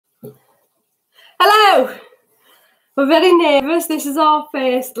Hello! We're very nervous. This is our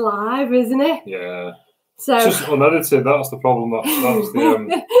first live, isn't it? Yeah. So it's just unedited, that's the problem. That's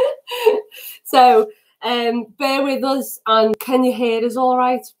the So bear with us, and can you hear us all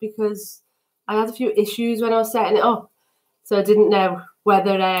right? Because I had a few issues when I was setting it up. So I didn't know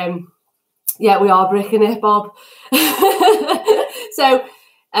whether yeah, we are breaking it, Bob. So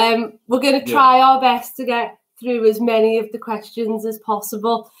we're going to try our best to get through as many of the questions as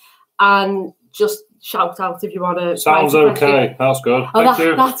possible, and just shout out if you want to. Sounds okay. That's good. Oh, Thank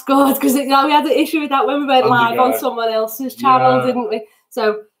you. That's good, because we had an issue with that when we went live on someone else's channel, didn't we?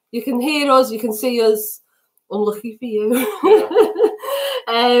 So you can hear us, you can see us. Unlucky for you.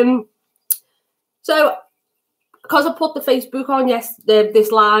 Yeah. So because I put the Facebook on this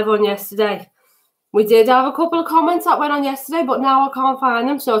live on yesterday, we did have a couple of comments that went on yesterday, but now I can't find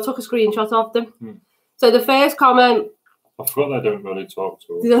them, so I took a screenshot of them. So the first comment, I forgot they don't really talk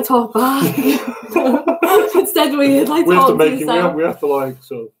to us. They don't talk back. Instead, we like we have talk to make to it. We have to like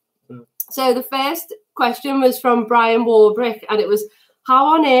so. Yeah. So the first question was from Brian Warbrick, and it was, how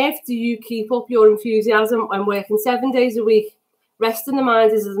on earth do you keep up your enthusiasm when working 7 days a week? Rest in the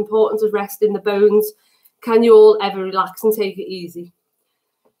mind is as important as rest in the bones. Can you all ever relax and take it easy?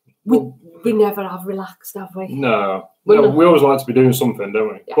 We never have relaxed, have we? No, we always like to be doing something, don't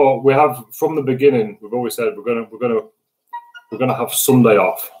we? Yeah. But we have from the beginning. We've always said we're gonna have Sunday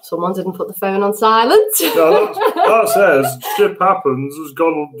off. Someone didn't put the phone on silent. Yeah, that says shit happens. Has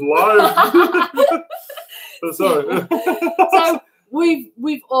gone live. Sorry. So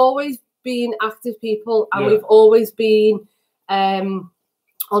we've always been active people, and we've always been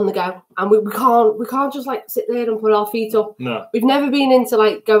on the go, and we can't just like sit there and put our feet up. No, we've never been into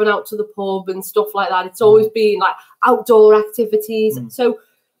like going out to the pub and stuff like that. It's always been like outdoor activities. So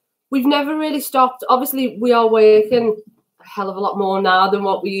we've never really stopped. Obviously, we are working a hell of a lot more now than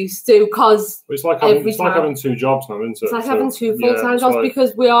what we used to, because it's like having two jobs now, isn't it? It's like having two full-time jobs,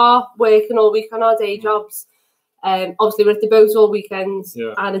 because we are working all week on our day jobs. Obviously, we're at the boat all weekends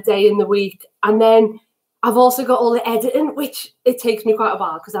and a day in the week, and then I've also got all the editing, which it takes me quite a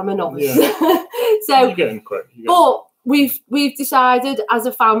while because I'm a novice. Yeah. So you're getting quick. But we've decided as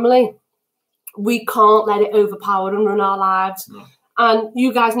a family we can't let it overpower and run our lives. No. And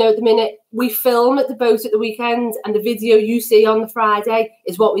you guys know at the minute we film at the boat at the weekend, and the video you see on the Friday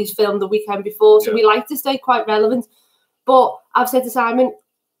is what we filmed the weekend before. So we like to stay quite relevant. But I've said to Simon,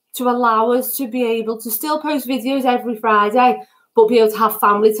 to allow us to be able to still post videos every Friday, but be able to have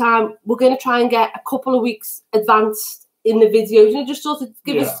family time, we're going to try and get a couple of weeks advanced in the videos, you know, just sort of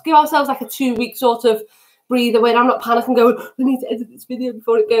give ourselves like a 2 week sort of breather where I'm not panicking going, we need to edit this video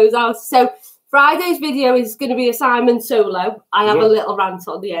before it goes out. So Friday's video is going to be a Simon solo. I have a little rant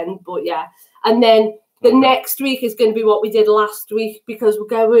on the end, but yeah. And then the next week is going to be what we did last week, because we're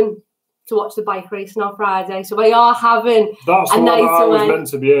going to watch the bike race on Friday. So we are having a night away. I was meant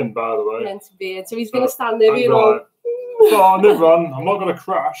to be in, by the way. Meant to be in. So he's going to stand there being all... Oh, no run. I'm not going to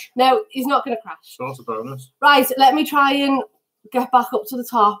crash. No, he's not going to crash. So that's a bonus. Right, let me try and get back up to the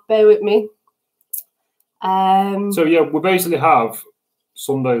top. Bear with me. So, yeah, we basically have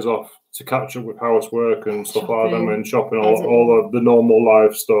Sundays off to catch up with housework and stuff like that, and shopping, all of the normal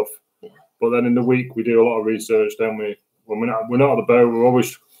life stuff. Yeah. But then in the week, we do a lot of research, don't we? When we're not at the boat,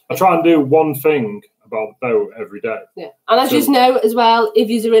 I try and do one thing about the boat every day. Yeah, and as you know as well, if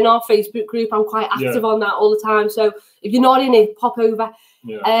you're in our Facebook group, I'm quite active on that all the time. So if you're not in it, pop over.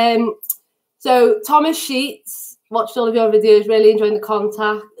 Yeah. So Thomas Sheets watched all of your videos, really enjoying the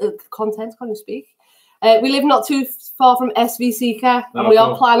content. Can't you speak? We live not too far from SV Seeker, and we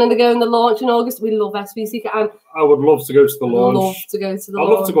are planning to go in the launch in August. We love SV Seeker, and I would love to go to the launch. I'd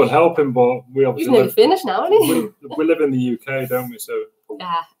love to go and help him, but we obviously he's nearly finished now, isn't he? We live in the UK, don't we? So.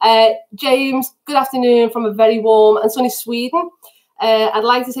 Yeah. James, good afternoon from a very warm and sunny Sweden. I'd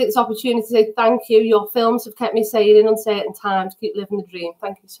like to take this opportunity to say thank you. Your films have kept me sane in uncertain times. Keep living the dream.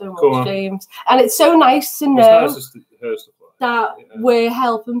 Thank you so much, James. And it's so nice to know that we're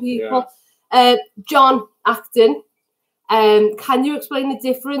helping people. Yeah. John Acton, can you explain the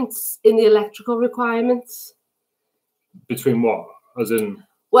difference in the electrical requirements? Between what? As in?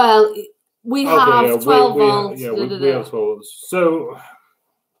 Well, we have 12 volts. We have 12 volts. So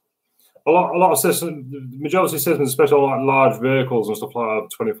a lot of systems, the majority of systems, especially on like large vehicles and stuff like that, have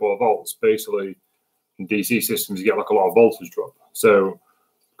 24 volts. Basically, in DC systems, you get like a lot of voltage drop. So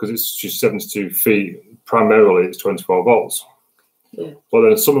because it's just 72 feet, primarily it's 24 volts. Yeah. But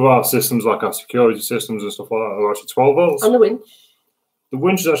then some of our systems, like our security systems and stuff like that, are actually 12 volts. And the winch? The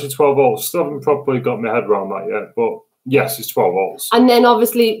winch is actually 12 volts. Still haven't properly got my head around that yet, but yes, it's 12 volts. And then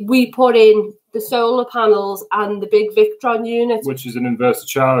obviously we put in the solar panels and the big Victron unit, which is an inverter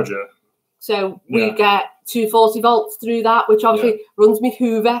charger. So we get 240 volts through that, which obviously runs me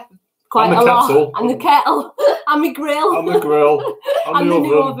Hoover quite a lot, and the kettle, and my grill, and the grill, and the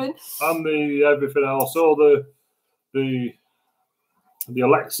new oven, and the everything else, all the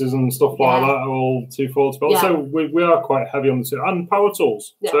Alexas and stuff like that are all 240 volts. So we are quite heavy on the two, and power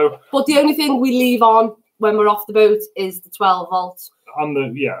tools. So, but the only thing we leave on when we're off the boat is the 12 volts.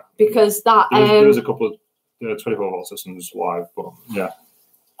 And because that there's a couple of 24 volt systems live, but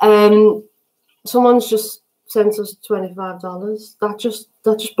someone's just sent us $25. That just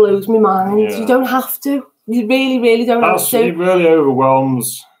blows my mind. You don't have to. You really, really don't have to. It really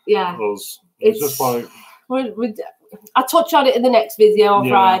overwhelms us. It's just like I touch on it in the next video on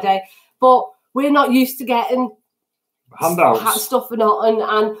Friday, but we're not used to getting handouts stuff and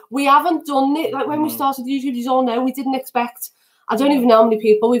we haven't done it. Like when we started YouTube, you all know we didn't expect. I don't even know how many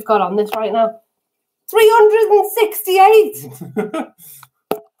people we've got on this right now. 368.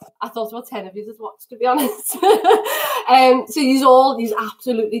 I thought about 10 of you just watched, to be honest. So these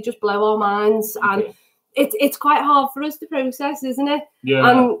absolutely just blow our minds, and it's quite hard for us to process, isn't it? Yeah.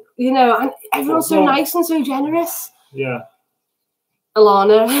 And and everyone's so nice and so generous. Yeah.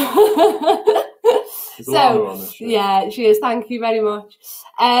 Alana. So she is. Thank you very much.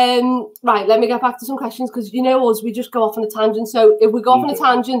 Right, let me get back to some questions, because you know us, we just go off on a tangent. So if we go off on a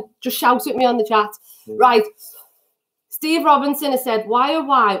tangent, just shout at me on the chat. Right. Steve Robinson has said,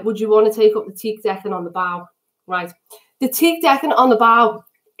 why would you want to take up the teak decking on the bow? Right. The teak decking on the bow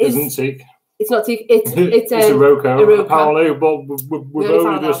isn't teak. It's not teak. It's a Iroko. Apparently, but we've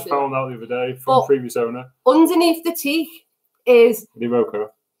only just found out the other day from previous owner. Underneath the teak is the Iroko.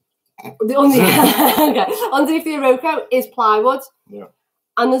 Underneath the Iroko is plywood. Yeah.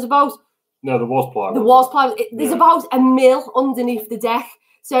 And there was plywood. There's about a mil underneath the deck.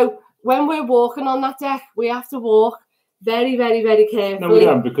 So when we're walking on that deck, we have to walk very, very, very carefully. No, we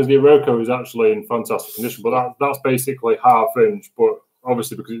don't, because the Iroko is actually in fantastic condition, but that's basically half inch. But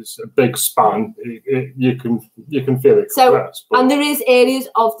obviously, because it's a big span, you can feel it compress. And there is areas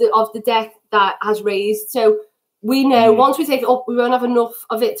of the deck that has raised. So we know once we take it up, we won't have enough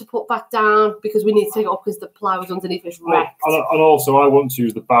of it to put back down, because we need to take it up because the plywood underneath is wrecked. And also, I want to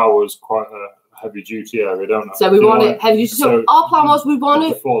use the bow as quite a heavy duty area, don't I? So we want it heavy duty. So our plan was we want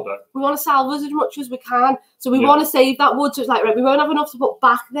to salvage as much as we can. So we want to save that wood. So it's like, right, we won't have enough to put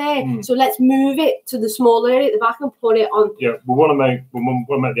back there. So let's move it to the small area at the back and put it on. Yeah, we want to make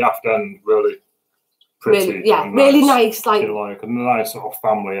the aft end really pretty. Really nice, like a nice sort of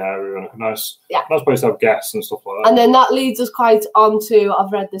family area and a nice place to have guests and stuff like that. And then that leads us quite on to,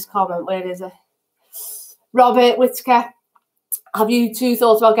 I've read this comment, where is it? Robert Whitaker. Have you two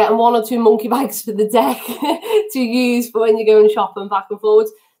thought about getting 1 or 2 monkey bags for the deck to use for when you're going shopping back and forwards?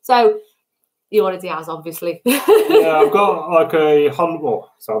 So you already has, obviously. Yeah, I've got like a Honda.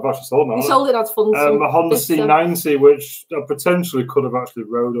 So I've actually sold it now. You sold it, that's fun. A Honda C90, which I potentially could have actually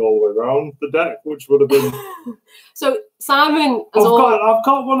rode all the way around the deck, which would have been. So Simon, I've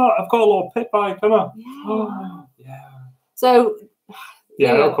got a little pit bike, haven't I? Yeah. So.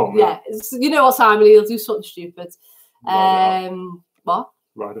 Yeah, it'll come. Yeah, you know what, Simon? He'll do something stupid. What?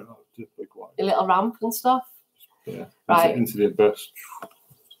 Ride it up, just big one. A little ramp and stuff. Yeah. Right. Into the abyss.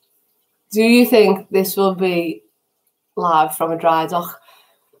 Do you think this will be live from a dry dock?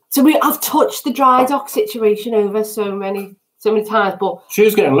 So I've touched the dry dock situation over so many times, but she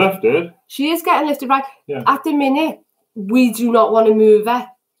is getting lifted. She is getting lifted, right? Yeah. At the minute, we do not want to move her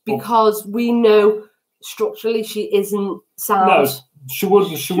because we know structurally she isn't sound. No, she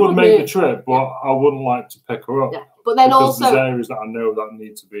would make the trip, but I wouldn't like to pick her up. Yeah. But then also there's areas that I know that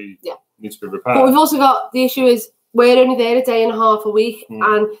need to be repaired. But we've also got the issue is we're only there a day and a half a week,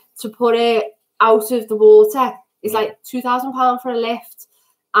 and to put it out of the water is like £2,000 for a lift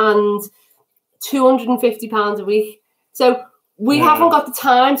and £250 a week. So we haven't got the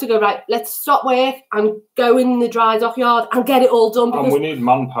time to go, right, let's stop work and go in the dry dock yard and get it all done. And we need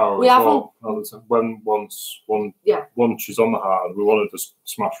manpower once she's on the hard, we want to just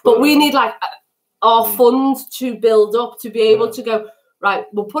smash. But we need like our funds to build up to be able to go, right,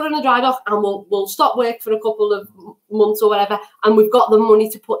 we'll put her in a dry dock and we'll stop work for a couple of months or whatever, and we've got the money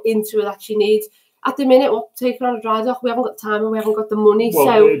to put into it that she needs. At the minute, we'll take her on a dry dock. We haven't got time and we haven't got the money. Well,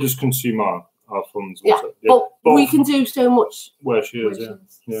 so it just consume our funds. Yeah, but we can do so much where she is.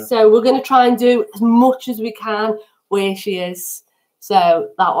 Yeah. So we're going to try and do as much as we can where she is. So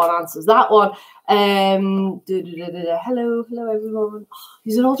that one answers that one. Hello everyone. Oh,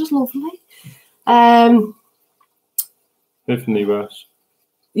 these are all just lovely. If in the US.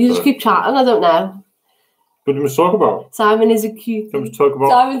 You just keep chatting. I don't know. What do you want to talk about? Simon is a cutie. Can we talk about?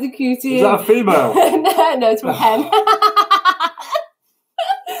 Simon's a cutie. Is that a female? No, it's a hen.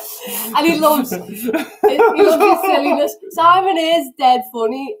 And he loves his silliness. Simon is dead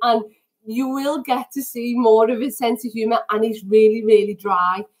funny, and you will get to see more of his sense of humour, and he's really, really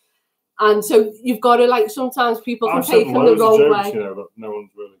dry. And so you've got to, like, sometimes people can take him the wrong way. You know, but no one's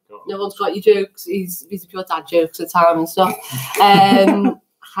really got. No one's got your jokes. He's a pure dad jokes at times and stuff.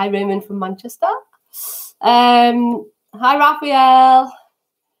 Hi, Raymond from Manchester. Hi, Raphael.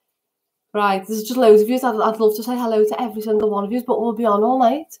 Right, there's just loads of you. I'd love to say hello to every single one of you, but we'll be on all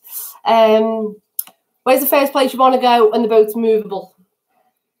night. Where's the first place you want to go and the boat's movable?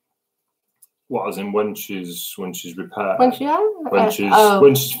 What, as in when she's repaired? When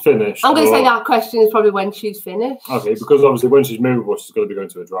she's finished. I'm going to say that question is probably when she's finished. Okay, because obviously when she's movable, she's going to be going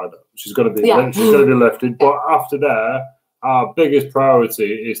to a dry dock. She's going to be lifted. But after there, our biggest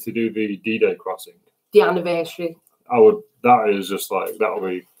priority is to do the D-Day crossing. The anniversary. That is just like, that'll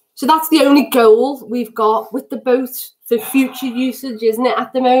be. So that's the only goal we've got with the boat for future usage, isn't it,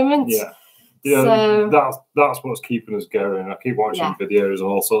 at the moment? Yeah. Yeah, so, that's what's keeping us going. I keep watching videos and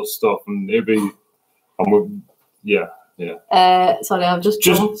all sorts of stuff, and sorry, I've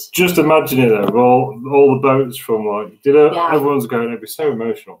just imagine it though. All the boats from everyone's going. It'd be so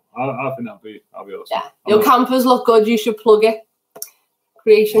emotional. I think that'll be awesome. Yeah, your campers look good. You should plug it.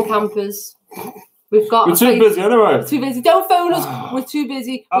 Creation Campers. We're too busy anyway. Too busy. Don't phone us. We're too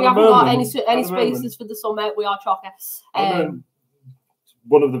busy. We haven't got any spaces for the summer. We are chocker.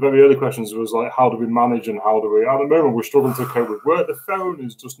 One of the very early questions was like, how do we manage and how do we? At the moment, we're struggling to cope with work. The phone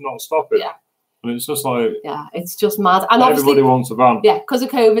is just not stopping. Yeah. And it's just like, yeah, it's just mad. And everybody wants a van. Yeah, because of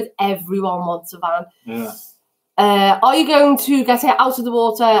COVID, everyone wants a van. Yeah. Are you going to get it out of the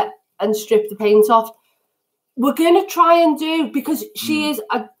water and strip the paint off? We're going to try and do, because she is.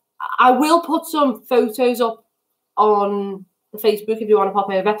 I will put some photos up on the Facebook if you want to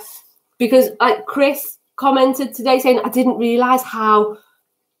pop over, because like Chris commented today saying, I didn't realise how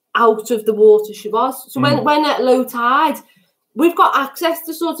out of the water she was. So when at low tide, we've got access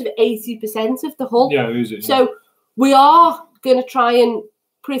to sort of 80% of the hull. Yeah, easy. So we are going to try and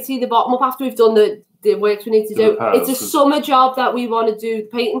pretty the bottom up after we've done the work we need to do. It's a summer job that we want to do the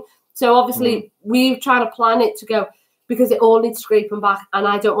painting. So obviously we're trying to plan it to go, because it all needs scraping back, and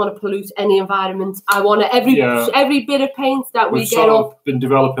I don't want to pollute any environment. I want every bit of paint that we get up. We've been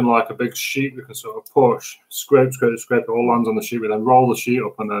developing like a big sheet we can sort of push, scrape, it all lands on the sheet. We then roll the sheet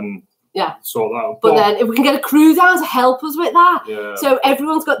up and then sort that out. But then if we can get a crew down to help us with that, so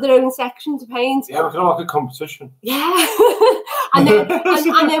everyone's got their own section to paint. Yeah, we can have like a competition. Yeah, and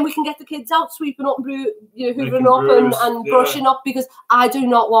then we can get the kids out sweeping up, hoovering up and brushing up, because I do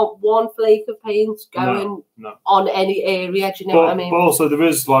not want one flake of paint going on any area. Do you know what I mean? But also there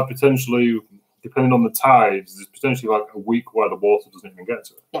is like potentially, depending on the tides, there's potentially like a week where the water doesn't even get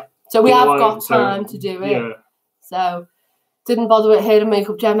to it. Yeah, so we have got time to do it. Yeah. So. Didn't bother with hair and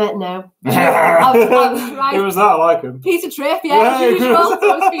makeup, Gemma. No. Right. It was that, I like him. Peter Tripp, as usual.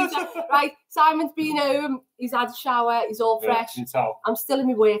 Right, Simon's been home. He's had a shower. He's all fresh. I'm still in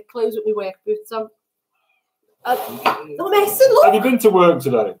my work clothes with my work boots on. Not messing. Look. Have you been to work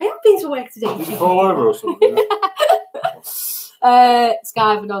today? I have been to work today. Did you fall over or something?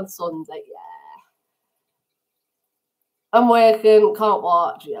 Skiving on Sunday. Yeah. I'm working. Can't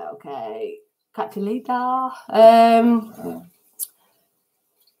watch. Yeah. Okay. Catch you later.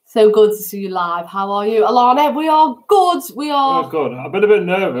 So good to see you live. How are you, Alana? We are good. We're good. I've been a bit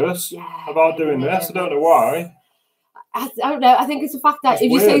nervous about doing this. I don't know why. I don't know. I think it's the fact that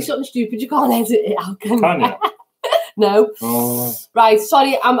if you say something stupid, you can't edit it out. Can you? No. Oh. Right.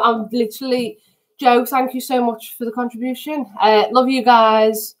 Sorry. I'm literally. Joe, thank you so much for the contribution. Love you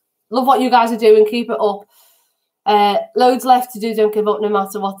guys. Love what you guys are doing. Keep it up. Loads left to do. Don't give up, no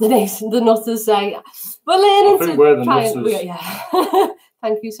matter what the nutters say. We're learning to try and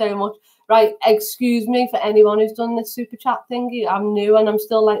Thank you so much. Right, excuse me for anyone who's done this super chat thingy. I'm new and I'm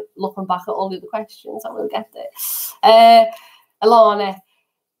still like looking back at all the other questions. I will get there. Alana,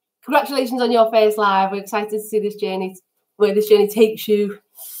 congratulations on your first live. We're excited to see this journey, where this journey takes you,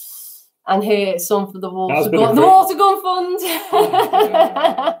 and hear some for the Water Gun Fund.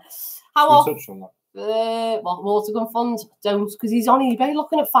 How often? Water Gun Fund? Don't, because he's on eBay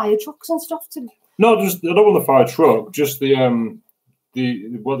looking at fire trucks and stuff too. No, I don't want the fire truck. Just the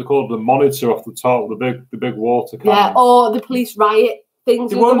what they call the monitor off the top, the big water cannon. Yeah, or the police riot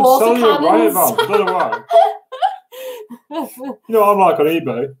things. They with won't the water sell you a riot cannons. van. I don't know why. You know, I'm like on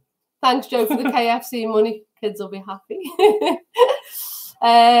eBay. Thanks, Joe, for the KFC money. Kids will be happy.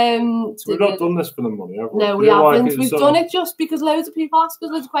 So we've not done this for the money, have we? No, we haven't. Like we've done it just because loads of people ask us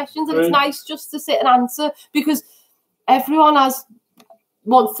loads of questions, and it's nice just to sit and answer, because everyone has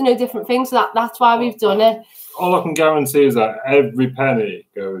wants to know different things. So that's why we've done it. All I can guarantee is that every penny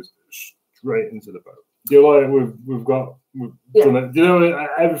goes straight into the boat. Do you like we've done it? Do you know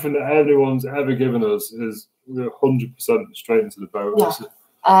everything that anyone's ever given us is 100% straight into the boat?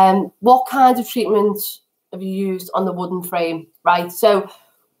 Yeah. What kind of treatment have you used on the wooden frame? Right. So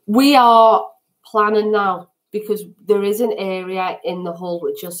we are planning now, because there is an area in the hull,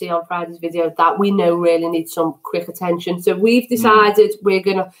 which you'll see on Friday's video, that we know really needs some quick attention. So we've decided we're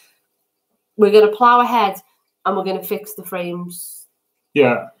gonna plough ahead and we're gonna fix the frames.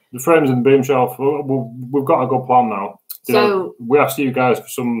 Yeah, the frames and the beam shelf. We've got a good plan now. So we asked you guys for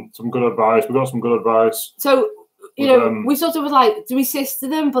some good advice. We got some good advice. So we sort of was like, do we sister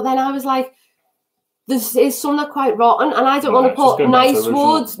them? But then I was like, this is some that are quite rotten, and I don't want to put nice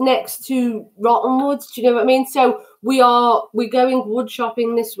woods next to rotten woods. Do you know what I mean? So we're going wood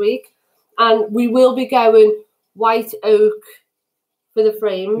shopping this week, and we will be going white oak for the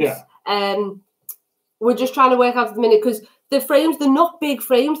frames. Yeah. We're just trying to work out at the minute, because the frames, they're not big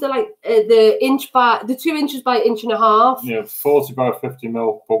frames. They're like the 2 inches by 1.5 inches. Yeah, 40 by 50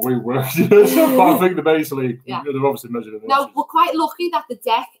 mil. But we were. But I think they're basically, they've obviously measured it. Now, we're quite lucky that the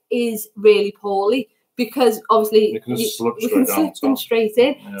deck is really poorly, because obviously you can slip them straight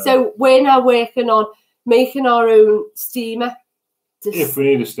in. Yeah. So we're now working on making our own steamer. If we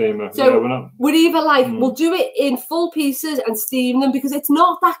need a steamer. So we're either like, we'll do it in full pieces and steam them, because it's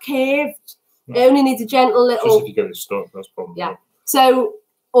not that curved. It only needs a gentle little. Just if you get it stuck, that's probably. Yeah. So,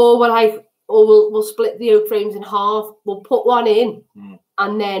 or we'll split the oak frames in half. We'll put one in,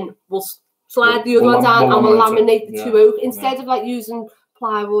 and then we'll slide the other one down, and we'll laminate the two oak instead of like using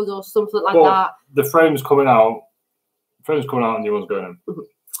plywood or something like that. The frame's coming out. And new one's going in.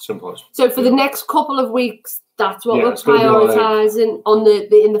 Simple as. So for the next couple of weeks, that's what we're prioritising on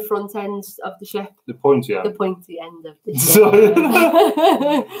in the front end of the ship. The pointy end. The pointy end of the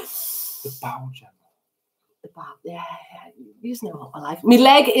ship. The bow, Gemma. The bow, yeah. You just know what I like. My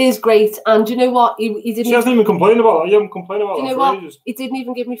leg is great, and do you know what? He didn't. She hasn't even complained about that. You haven't complained about that. Do you know what? Ages. He didn't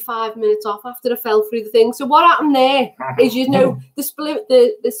even give me 5 minutes off after I fell through the thing. So what happened there is,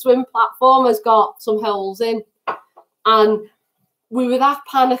 the swim platform has got some holes in, and we were that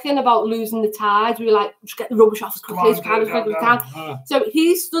panicking about losing the tide. We were like, just get the rubbish off as quickly as we can. So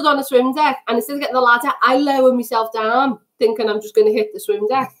he stood on a swim deck, and instead of getting the ladder, I lowered myself down, thinking I'm just going to hit the swim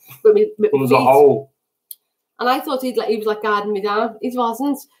deck. But there's a hole. And I thought he was like guiding me down. He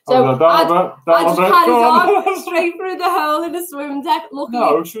wasn't. So I just carried on straight through the hole in the swim deck.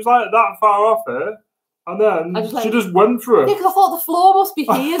 No, she was like that far off it. And then she just went through it. Yeah, because I thought the floor must be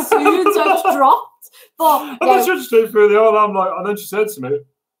here soon, so I just dropped. But then she went straight through the hole, and I'm like, and then she said to me,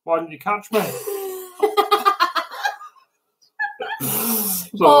 "Why didn't you catch me?"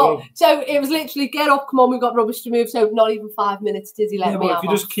 So it was literally, get up, come on, we've got rubbish to move. So not even 5 minutes did he let me if you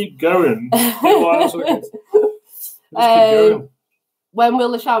just keep going. When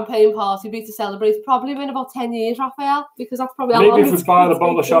will the champagne party be to celebrate? Probably in about 10 years, Raphael, because that's probably how maybe if we buy the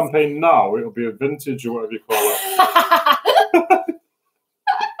bottle of champagne now, it'll be a vintage or whatever you call it.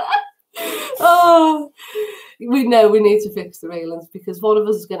 Oh, we know we need to fix the railings, because one of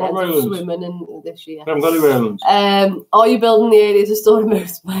us is going to end up swimming in this year. I haven't got any railings. Are you building the areas to store a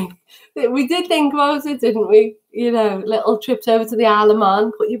motorbike? We did think about it, didn't we? Little trips over to the Isle of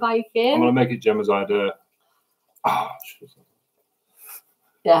Man, put your bike in. I'm going to make it Gemma's idea.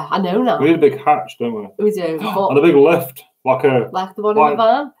 Yeah, I know now. We need a big hatch, don't we? We do. And a big lift, like the one in the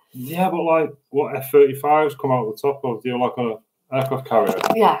van. Yeah, but like what F-35s come out of the top of, like on an aircraft carrier.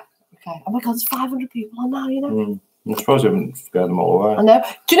 Yeah. Okay. Oh my God, there's 500 people on now. I'm surprised you haven't scared them all away. I know.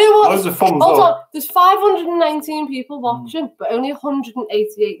 Do you know what? Loads of fun. Hold on. There's 519 people watching, but only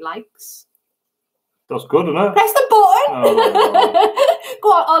 188 likes. That's good, isn't it? Press the button. Oh. Go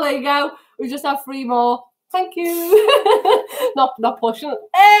on. Oh, there you go. We just have 3 more. Thank you. not pushing.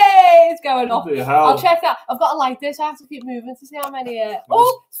 Hey, it's going off. I'll check that. I've got to like this. I have to keep moving to see how many.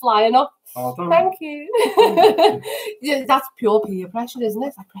 It's flying up. Thank you. Yeah, that's pure peer pressure, isn't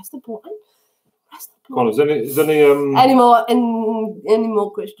it? I press the button. Go on, is there any any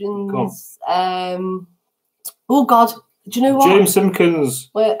more questions? Oh God. Do you know what? James Simpkins.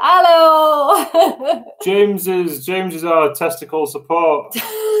 Wait, hello. James is our testicle support.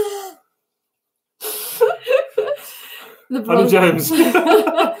 Hello, James.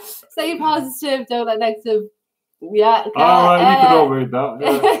 Stay positive, don't let negative. Yeah. Okay. All right, you can all read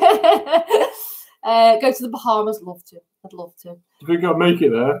that. Yeah. Go to the Bahamas. I'd love to. Do you think I'll make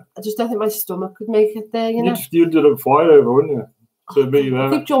it there? I just don't think my stomach could make it there. You'd do a fly over, wouldn't you? To me there.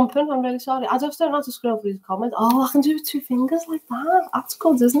 Keep jumping. I'm really sorry. I just don't know how to scroll through these comments. Oh, I can do it with 2 fingers like that. That's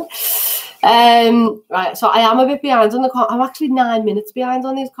good, isn't it? Right, so I am a bit behind on the I'm actually 9 minutes behind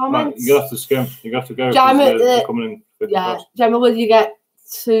on these comments. Right, you have to skim. You have to go. Gemma, coming in yeah, Gemma, will you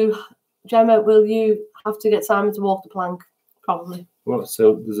have to get Simon to walk the plank? Probably. Well,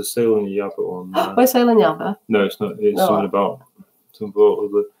 so there's a sailing Yabba on. Where's sailing Yabba? No, it's not. It's something about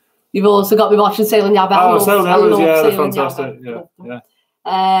other. You've also got me watching sailing Yabba. Oh, sailing Yabba, yeah, they're fantastic.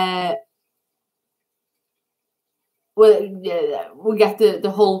 Yeah. Well, yeah, we get the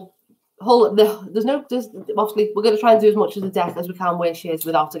whole. There's obviously we're going to try and do as much of the deck as we can where she is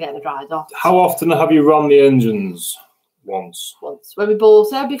without her getting a dry dock. How often have you run the engines? Once when we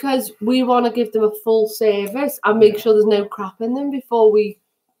bought her, because we want to give them a full service and make sure there's no crap in them before we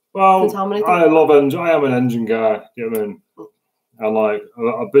contaminate them. I love engine. I am an engine guy. You know what I mean? And like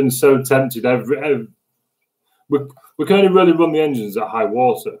I've been so tempted. We can only really run the engines at high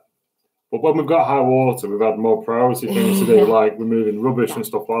water, but when we've got high water, we've had more priority things to do, like removing rubbish and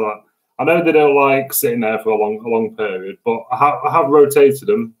stuff like that. I know they don't like sitting there for a long period, but I have rotated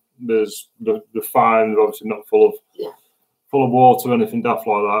them. There's the fine, obviously not full of water or anything daft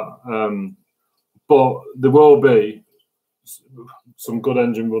like that. But there will be some good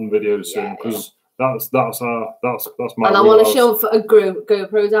engine run videos soon, because that's my. And I want to show a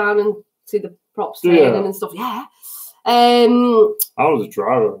GoPro down and see the props training and stuff. Yeah. I was a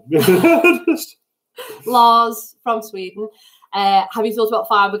driver. Lars from Sweden. Have you thought about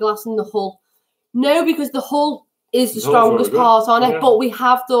fiberglass in the hull? No, because the hull is the strongest part on it. But we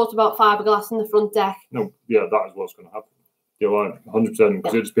have thought about fiberglass in the front deck. No, yeah, that is what's going to happen. You're right, 100%.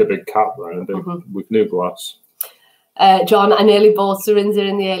 Because it'd just be a big cap, right? And with new glass. John, I nearly bought Serinda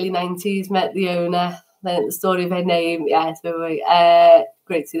in the early 90s. Met the owner. Learned the story of her name. Yeah, it's very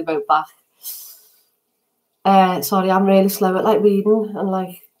great to see the boat back. Sorry, I'm really slow at like reading and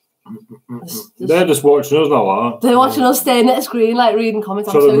like. They're just watching us now, they're watching us staring at a screen, like reading comments.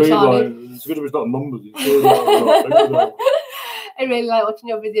 I'm so sorry. Like, it's good if it's not numbers. I really like watching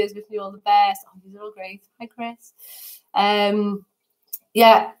your videos. Wishing you all the best. Oh, these are all great. Hi, Chris.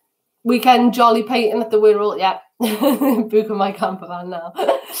 Yeah, weekend jolly painting at the Wirral. Yeah, booking my camper van now.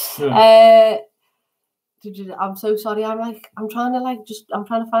 I'm so sorry. I'm trying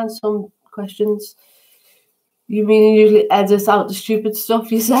to find some questions. You mean you usually edit out the stupid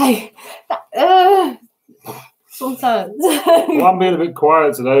stuff you say? Sometimes. Well, I'm being a bit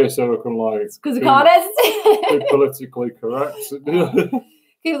quiet today, so I can like. Because I can't edit it. Be politically correct.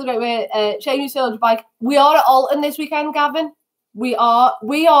 Keep it a great way. Shane, you still on your bike. We are at Alton this weekend, Gavin. We are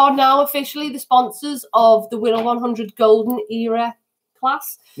now officially the sponsors of the Wirral 100 Golden Era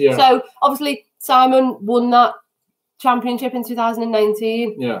class. Yeah. So obviously Simon won that championship in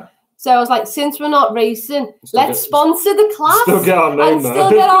 2019. Yeah. So I was like, since we're not racing, let's sponsor the class. Still get our name,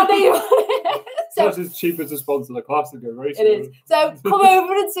 still get our name. So it's cheaper to sponsor the class than go racing. It is. So come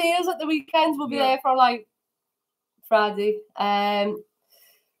over and see us at the weekends. We'll be there from like Friday. Wow.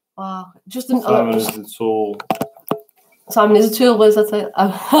 Simon is the tool. Simon is a tool. What does that say?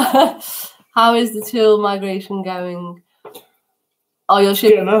 How is the tool migration going? Oh, you're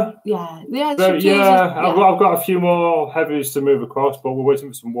shipping? Yeah. I've got a few more heavies to move across, but we're waiting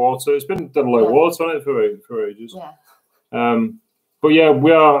for some water. It's been done low water on it for ages. Yeah. But yeah,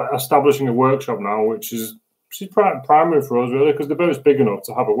 we are establishing a workshop now, which is primary for us really, because the boat's big enough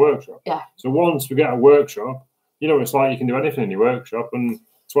to have a workshop. Yeah. So once we get a workshop, it's like you can do anything in your workshop and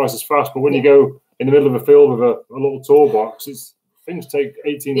twice as fast. But when you go in the middle of a field with a little toolbox, things take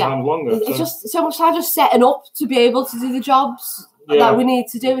 18 times longer. It's just so much hard just setting up to be able to do the jobs that we need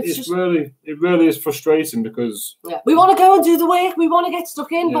to do. It really is frustrating because we want to go and do the work, we want to get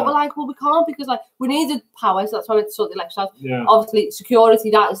stuck in, but we're like, well, we can't because like we needed power, so that's why we sort the electric out. Yeah. Obviously, security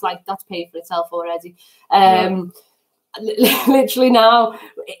that's paid for itself already. Literally now,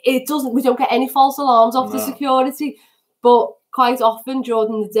 we don't get any false alarms off the security, but quite often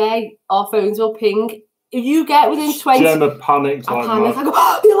during the day, our phones will ping. If you get within 20, Gemma panics. I go,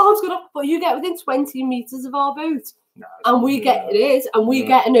 oh, the alarm's gone off. But you get within 20 meters of our boat. And we get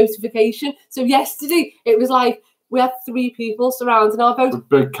a notification. So yesterday it was like we had 3 people surrounding our boat with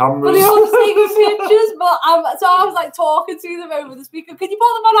big cameras. But they all taking pictures. But so I was like talking to them over the speaker. Can you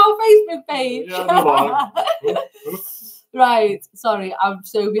put them on our Facebook page? Yeah, right. Sorry, I'm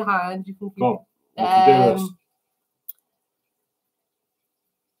so behind. You can keep. Come on, do this.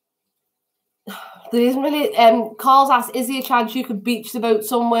 There isn't really. Carl's asked, is there a chance you could beach the boat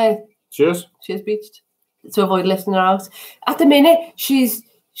somewhere? Cheers. She's beached to avoid lifting her out. At the minute, she's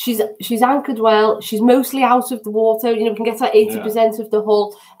anchored well. She's mostly out of the water. We can get her 80% of the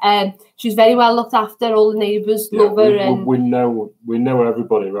hull. She's very well looked after. All the neighbours love her, and we know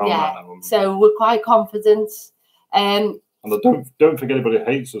everybody around that. So we're quite confident. And I don't think anybody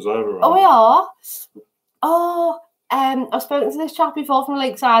hates us either. Oh, we are. Oh, I've spoken to this chap before from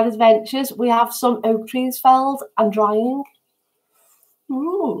Lakeside Adventures. We have some oak trees felled and drying.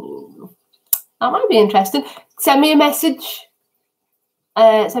 That might be interesting. Send me a message.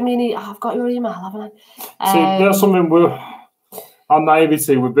 Send me an email. I've got your email, haven't I? See, that's something our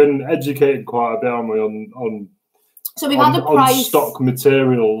naivety, we've been educated quite a bit, haven't we, on so we've had a price on stock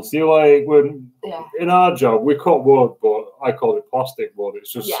materials. You like when in our job we cut wood, but I call it plastic wood.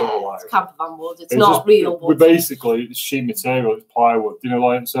 It's just sort of like it's camper van wood. It's not just, real wood. We basically it's sheet material, it's plywood. You know,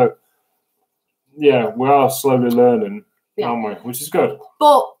 like so. Yeah, we are slowly learning, aren't we? Which is good.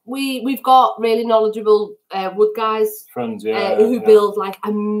 But we've got really knowledgeable wood guys, friends, who build like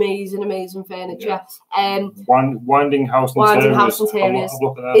amazing furniture. Winding house interiors.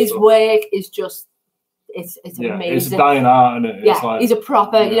 His work is just. It's amazing. It's a dying art, isn't it? Yeah, like, he's a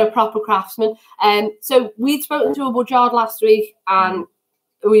proper, proper craftsman. So we'd spoken to a wood yard last week, and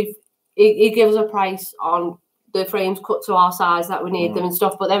he gives us a price on the frames cut to our size that we need them and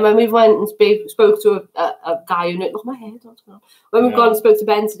stuff. But then when we went and spoke to a guy who my head, what's going on? When we've gone and spoke to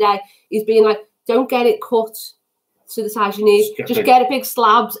Ben today, he's been like, "Don't get it cut to the size you need. Just get a big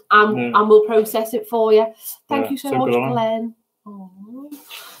slabs, and we'll process it for you." Thank you so much, Glenn.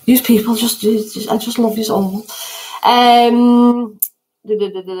 These people I just love you all.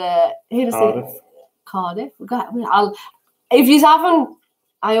 Cardiff. If you haven't,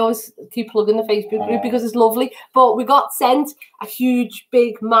 I always keep plugging the Facebook group because it's lovely. But we got sent a huge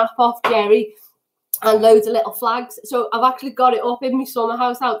big map off Jerry and loads of little flags. So I've actually got it up in my summer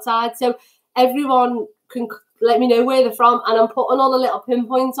house outside, so everyone can let me know where they're from, and I'm putting all the little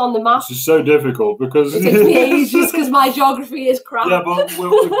pinpoints on the map. This is so difficult because it takes me ages because my geography is crap. Yeah, but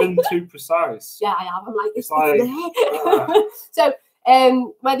we've been too precise. Yeah, I have. I'm like, it's there. So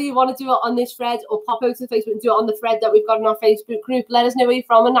whether you want to do it on this thread or pop over to Facebook and do it on the thread that we've got in our Facebook group, let us know where you're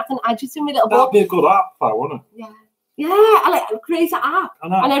from, and I can add you to my little book. That'd be a good app, though, wouldn't it? Yeah, I like create an app,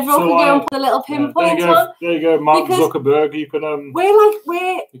 and everyone can go and put a little pinpoint on. There you go, Mark Zuckerberg. You can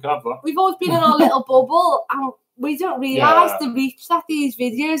you can have that. We've always been in our little bubble, and we don't realise the reach that these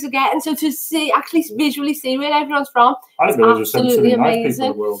videos are getting. So to actually visually see where everyone's from, it's absolutely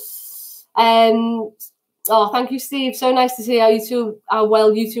amazing. Oh, thank you, Steve. So nice to see how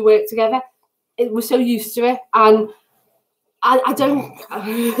well you two work together. We're so used to it, and I don't.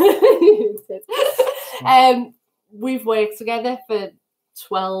 We've worked together for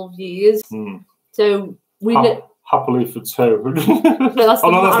 12 years, so we happily for 2. No, that's the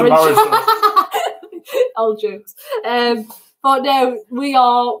marriage. Old jokes. But no, we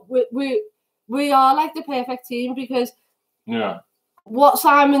are like the perfect team because what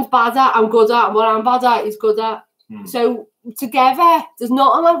Simon's bad at, I'm good at, and what I'm bad at, he's good at. So together, there's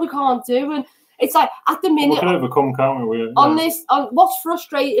nothing like we can't do, and it's like at the minute we can overcome, can't we? On what's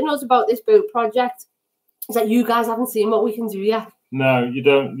frustrating us about this boat project is that you guys haven't seen what we can do yet. No, you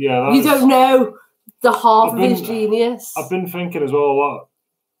don't. Yeah, you don't know the half of his genius. I've been thinking as well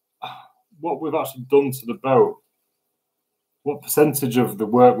what we've actually done to the boat. What percentage of the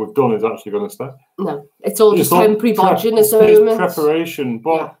work we've done is actually going to stay? No, it's all just temporary bodging at the moment. Preparation,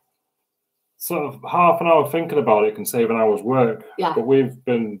 but sort of half an hour thinking about it can save an hour's work. Yeah. But we've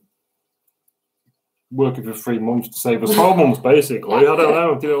been working for 3 months to save us 12 months, basically. I don't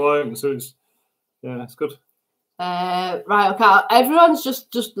know. Do you know like? So it's it's good. Right, okay. Everyone's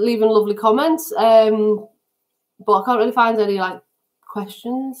just leaving lovely comments. But I can't really find any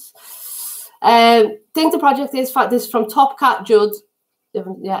questions. Think the project is this from Top Cat Judd.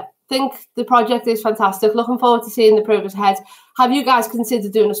 Think the project is fantastic. Looking forward to seeing the progress ahead. Have you guys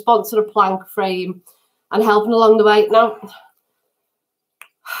considered doing a sponsored plank frame and helping along the way? Now,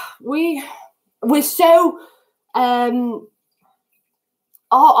 we're so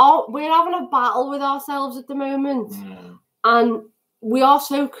we're having a battle with ourselves at the moment, and we are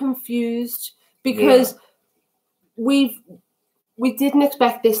so confused because we didn't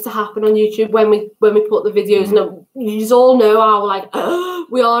expect this to happen on YouTube when we put the videos, and you all know how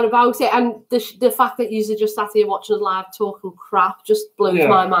we are about it, and the fact that you are just sat here watching us live talking crap just blows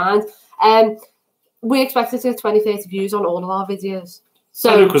my mind. We expected to get 20-30 views on all of our videos.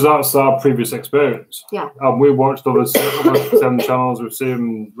 So because that's our previous experience. Yeah. And we watched other 7 channels, we've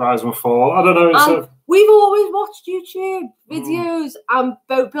seen rise and fall. I don't know. We've always watched YouTube videos and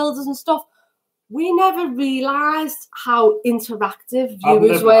boat builders and stuff. We never realised how interactive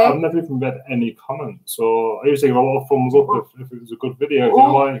viewers were. I've never even read any comments. So I used to give a lot of thumbs up if it was a good video. You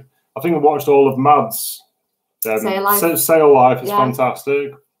know, I think I watched all of Mad's. Sail Life is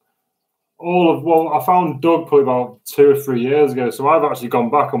fantastic. I found Doug probably about 2 or 3 years ago, so I've actually gone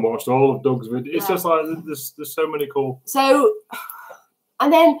back and watched all of Doug's videos. It's just like there's so many cool. So,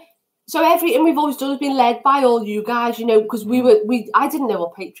 and then everything we've always done has been led by all you guys, you know, because I didn't know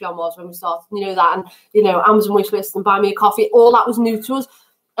what Patreon was when we started, you know that, and you know Amazon wishlist and buy me a coffee, all that was new to us,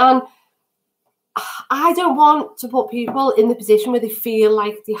 and I don't want to put people in the position where they feel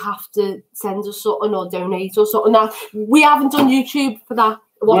like they have to send us something or donate or something. That we haven't done YouTube for that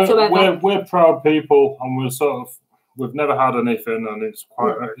whatsoever. We're proud people, and we've never had anything, and it's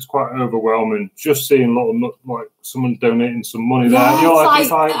quite overwhelming just seeing like someone donating some money there. Yeah, You're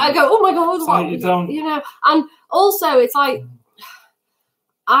it's like I go, oh my god, like you don't, you know. And also, it's like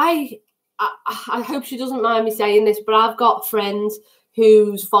I hope she doesn't mind me saying this, but I've got friends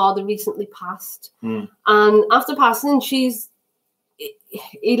whose father recently passed, and after passing,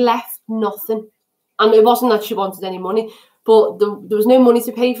 he left nothing, and it wasn't that she wanted any money, but there was no money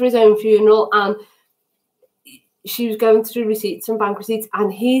to pay for his own funeral, and she was going through receipts and bank receipts,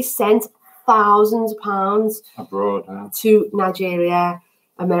 and he sent thousands of pounds abroad to Nigeria,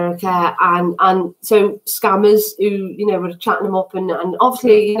 America, and so scammers who, you know, were chatting him up, and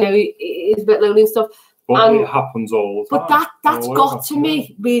obviously, you know, he's a bit lonely and stuff. But it happens all the time. But that's got to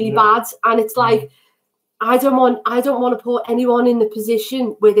me really bad, and it's like I don't want to put anyone in the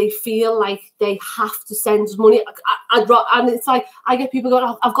position where they feel like they have to send us money. And it's like I get people going,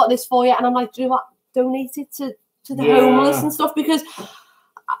 oh, I've got this for you, and I'm like, do you know what? Donate it to the homeless and stuff, because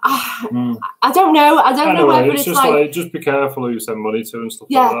I don't know. I don't know whether it's just like just be careful who you send money to and stuff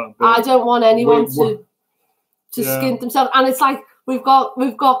like that. But I don't want anyone to skint themselves, and it's like. We've got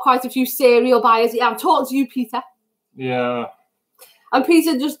quite a few serial buyers. Yeah, I'm talking to you, Peter. Yeah. And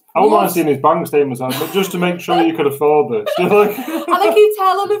Peter just. I wouldn't mind seeing his bank statements, but just to make sure you could afford this. And I keep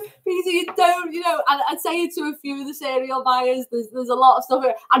telling him, Peter, you don't, you know. And I'd say it to a few of the serial buyers. There's a lot of stuff,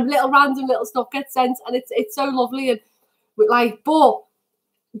 and random little stuff gets sent, and it's so lovely, and like, but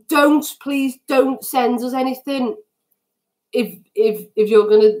please don't send us anything if you're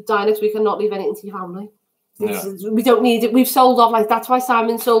gonna die next week and not leave anything to your family. Yeah. We don't need it. We've sold off. Like that's why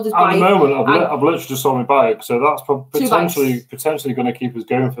Simon sold his bike. At the moment, I've literally just sold my bike, so that's potentially going to keep us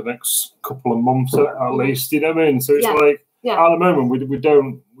going for the next couple of months at least. You know what I mean? So it's like at the moment we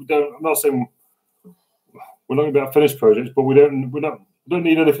don't. I'm not saying we're not going to be able to finish projects, but we don't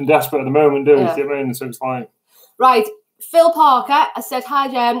need anything desperate at the moment, do we? You know what I mean? So it's like right. Phil Parker, I said, hi,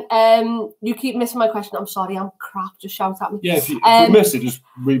 Jem. You keep missing my question. I'm sorry, I'm crap. Just shout at me. Yeah, if you miss it, just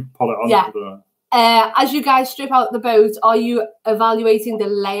re-pull it on. Yeah. As you guys strip out the boat, are you evaluating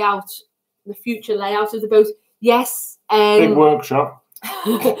the future layout of the boat? Yes. Big workshop.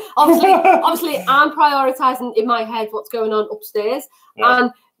 obviously, I'm prioritising in my head what's going on upstairs. Yeah.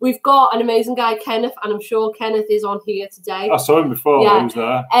 And we've got an amazing guy, Kenneth, and I'm sure Kenneth is on here today. I saw him before. He was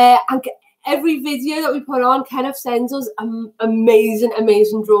there. And every video that we put on, Kenneth sends us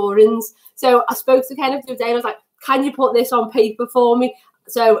amazing drawings. So I spoke to Kenneth the other day and I was like, can you put this on paper for me?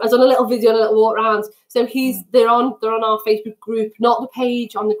 So I've done a little video and a little walk around. So they're on our Facebook group, not the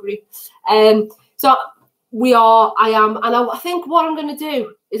page, on the group. So I think what I'm going to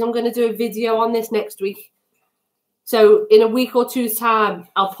do is I'm going to do a video on this next week. So in a week or two's time,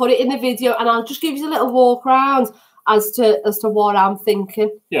 I'll put it in the video and I'll just give you a little walk around as to what I'm thinking.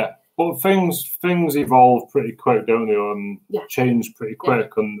 Yeah. But things evolve pretty quick, don't they? Change pretty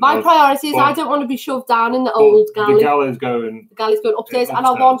quick. And my priority is I don't want to be shoved down in the old galley. The galley's going upstairs, and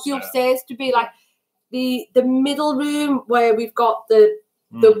I want the upstairs to be like the middle room where we've got the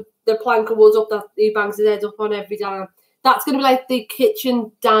plank of wood up that he bangs his head up on every time. That's going to be like the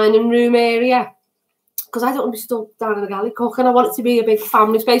kitchen dining room area. Because I don't want to be stuck down in the galley cooking. I want it to be a big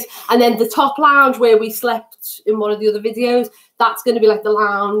family space. And then the top lounge where we slept in one of the other videos, that's going to be like the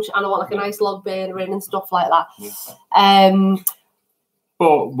lounge. And I want like a nice log burner in and stuff like that. Yeah.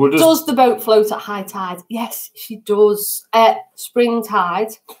 But does the boat float at high tide? Yes, she does. Spring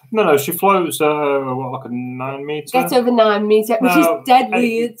tide. No, she floats like a 9 metre? Gets over 9 metre, which is dead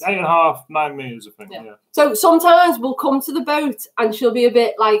weird. 8.5, 9 metres, I think. Yeah. So sometimes we'll come to the boat and she'll be a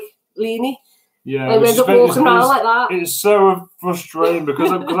bit like leany. Yeah, we end up walking around like that. It's so frustrating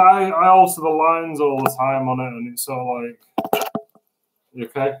because I alter the lines all the time on it, and it's sort of like, you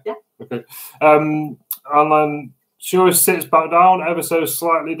okay? Yeah. Okay. And then she always sits back down ever so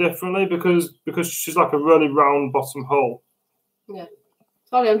slightly differently because she's like a really round bottom hole. Yeah.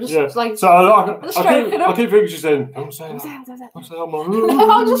 Sorry, I'm just like. So I keep thinking she's saying, "Don't say that." Don't say that.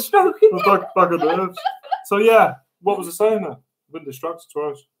 I'm just stroking. Back of nerves. So yeah, what was I saying there? I've been distracted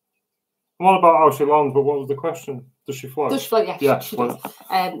twice. What about how she lands? But what was the question? Does she float? Does she float? Yeah, she float.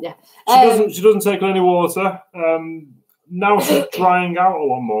 does. She doesn't take on any water. now she's drying out a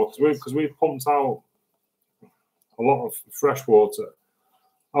lot more because we've pumped out a lot of fresh water.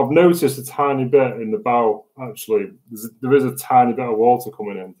 I've noticed a tiny bit in the bow. Actually, there is a tiny bit of water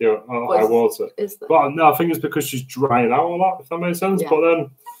coming in, high water. But no, I think it's because she's drying out a lot. If that makes sense. Yeah. But then,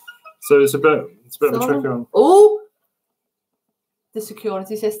 so it's a bit of a tricky one. Oh, the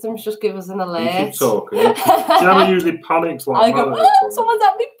security systems just give us an alert. You keep talking. Gemma usually panics like that. Oh, someone's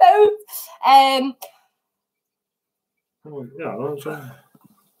at my boat. Oh, yeah, that's right.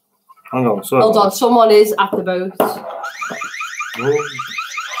 Hang on. So hold on, someone is at the boat. Oh.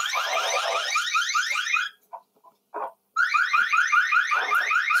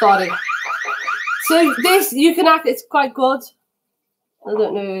 Sorry. So this, you can act, it's quite good. I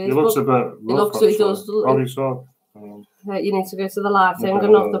don't know. It looks a bit rough, it looks like it does. Probably so. You need to go to the live thing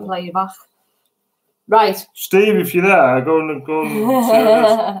and not the playback. Right. Steve, if you're there, go and see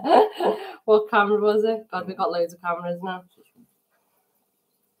this. What camera was it? God, we've got loads of cameras now.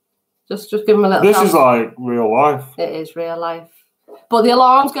 Just give him a little. This is like real life. It is real life. But the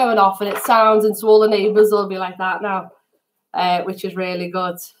alarm's going off and it sounds, and so all the neighbours will be like that now, which is really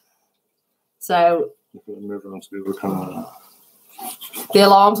good. So move on to the other camera. The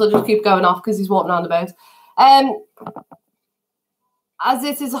alarms will just keep going off because he's walking around the boat. As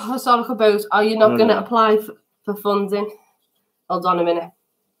it is a historical boat, are you not going to apply for funding? Hold on a minute.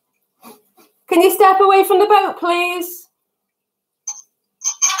 Can you step away from the boat, please?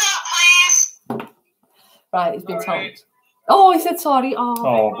 Right, he's been told. Oh, he said sorry.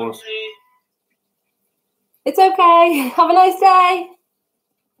 Oh, boss. It's okay. Have a nice day.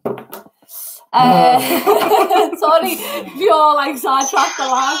 Sorry if you're like sidetracked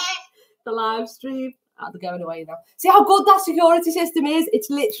the live stream. They're going away now. See how good that security system is? It's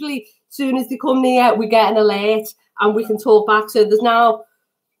literally, as soon as they come near, we get an alert and we can talk back. So there's now.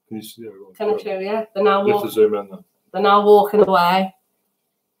 Can you see everyone? Can I show you? They're now you have to zoom in then. They're now walking away.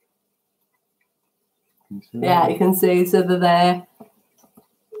 Yeah, you can see. So they're there.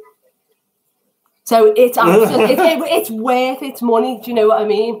 So it's absolutely, it's worth its money. Do you know what I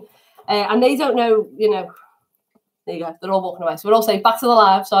mean? And they don't know, you know. There you go. They're all walking away. So we're all saying back to the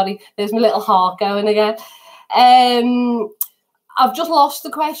live. Sorry, there's my little heart going again. I've just lost the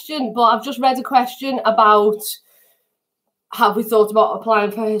question, but I've just read a question about have we thought about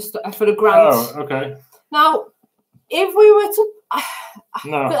applying for a grant? Oh, okay. Now, if we were to,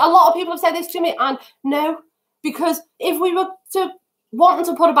 no, a lot of people have said this to me, and no, because if we were to wanting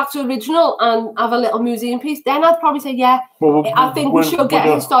to put it back to original and have a little museum piece, then I'd probably say yeah. Well, I think we should get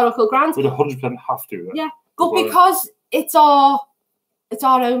a historical grant. We'd 100% have to. Then. Yeah. But because it's our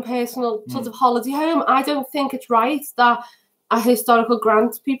own personal sort of holiday home, I don't think it's right that a historical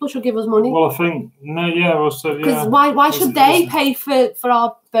grant people should give us money. Well, I think because why should they pay for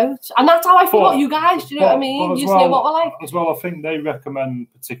our boat? And that's how I feel about you guys. Do you know what I mean? You know what we're like. As well, I think they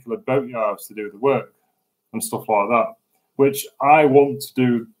recommend particular boatyards to do the work and stuff like that. Which I want to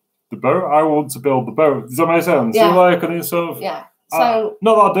do the boat. I want to build the boat. Does that make sense? Yeah. So and it's sort of So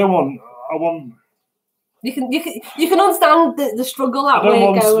not that I don't want. I want. You can understand the struggle that we're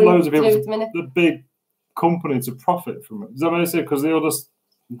going through loads of people at the minute. The big company to profit from it. Does that make sense? Because they'll just.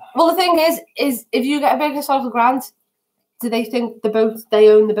 Well, the thing is if you get a big historical grant, do they think they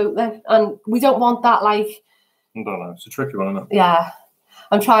own the boat then? And we don't want that. Like, I don't know. It's a tricky one, isn't it? Yeah,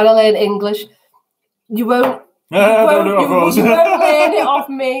 I'm trying to learn English. You won't. You won't learn it off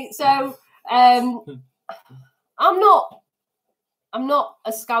me. So, I'm not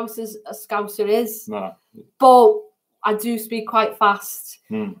as Scouser is. No. But I do speak quite fast.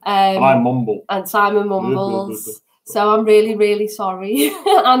 And I mumble. And Simon mumbles. So I'm really, really sorry.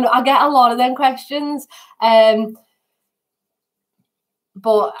 And I get a lot of them questions.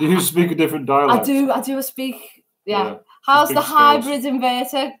 But do you speak a different dialect? I do speak. Yeah. How's the hybrid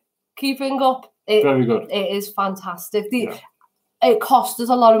inverter keeping up? Very good. It is fantastic. It cost us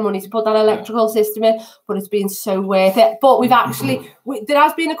a lot of money to put that electrical system in, but it's been so worth it. But we've actually, there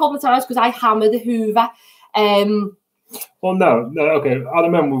has been a couple of times because I hammered the Hoover. Well, no, okay. At the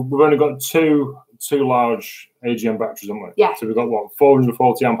moment, we've only got two large AGM batteries, haven't we? Yeah. So we've got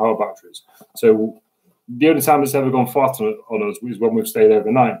 440 amp hour batteries. So the only time it's ever gone flat on us is when we've stayed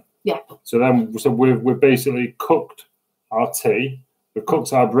overnight. Yeah. So we've basically cooked our tea, we've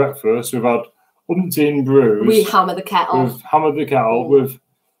cooked our breakfast, we've had umpteen brews. We hammer the kettle. We've hammered the kettle. We've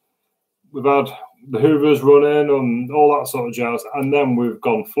had the Hoovers running and all that sort of jazz, and then we've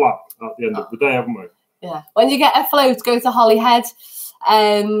gone flat at the end of the day, haven't we? Yeah. When you get a float, go to Holyhead.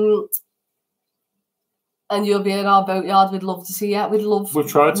 and you'll be in our boatyard. We'd love to see you. We've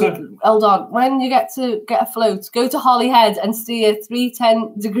tried to. Hold on. When you get a float, go to Holyhead and steer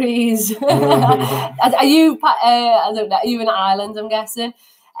 310 degrees. Are you? I don't know. Are you in Ireland? I'm guessing.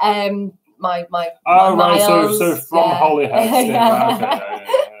 My right. miles, So from Holyhead. Yeah.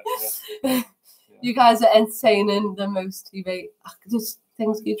 You guys are entertaining the most TV. Just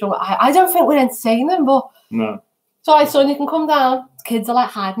things keep wrong. I don't think we're entertaining, but no. Sorry, son, you can come down. The kids are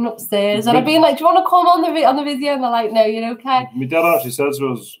like hiding upstairs, and I've been like, "Do you want to come on the video?" And they're like, "No, you're okay." My dad actually said to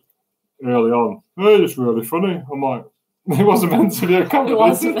us early on, "Oh, it's really funny." I'm like, "It wasn't meant to be a comedy." It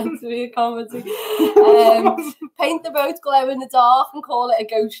wasn't meant to be a comedy. Paint the boat glow in the dark and call it a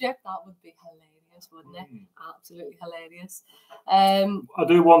ghost ship. That would be hilarious, wouldn't it? Absolutely hilarious. I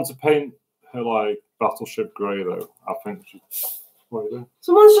do want to paint her like battleship grey though. I think what is it?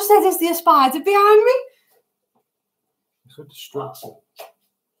 Someone's just said, "Is there a spider behind me?" So distracting.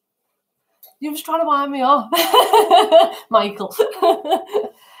 You're just trying to wind me off, Michael.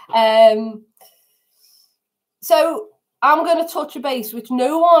 So I'm going to touch a base which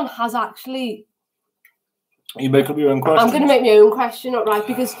no one has actually. You make up your own question. I'm going to make my own question up, right?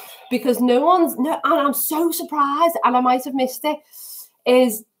 Because no one's and I'm so surprised, and I might have missed it.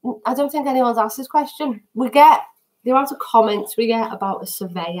 Is I don't think anyone's asked this question. We get the amount of comments we get about a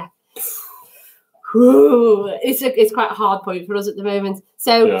surveyor. Ooh, it's quite a hard point for us at the moment.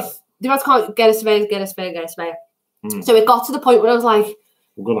 So the amount of get a surveyor. So it got to the point where I was like,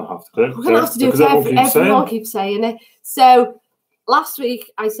 we're gonna have to do it. We're gonna have to do it because everyone keeps saying it. So last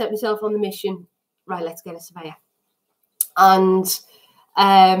week I set myself on the mission. Right, let's get a surveyor. And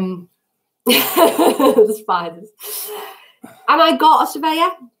the spiders. And I got a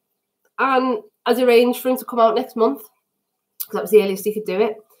surveyor, and I'd arranged for him to come out next month because that was the earliest he could do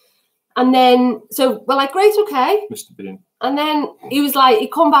it. And then, so we're like, great, okay. Mr. Bean. And then he was like, he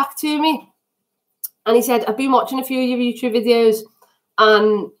come back to me and he said, I've been watching a few of your YouTube videos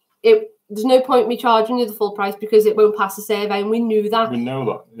and there's no point me charging you the full price because it won't pass the survey. And we knew that. We know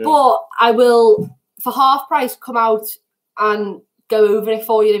that. Yeah. But I will, for half price, come out and go over it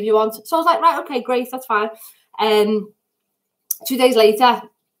for you if you want. So I was like, right, okay, great, that's fine. 2 days later,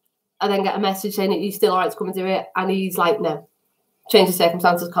 I then get a message saying that he's still all right to come and do it. And he's like, no. Change the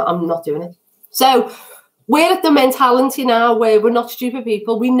circumstances, I'm not doing it. So we're at the mentality now where we're not stupid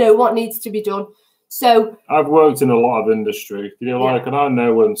people. We know what needs to be done. So I've worked in a lot of industry, and I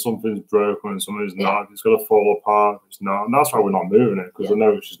know when something's broken and something's not, it's going to fall apart. It's not, and that's why we're not moving it because I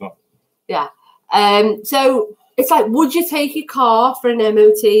know she's not. Yeah. So it's like, would you take your car for an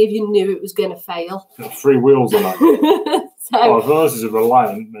MOT if you knew it was going to fail? Got 3 wheels on that. So this is a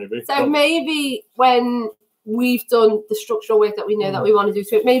Reliant, maybe. So maybe when we've done the structural work that we know that we want to do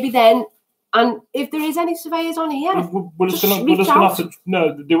to it, maybe then, and if there is any surveyors on here, we're just going to have to,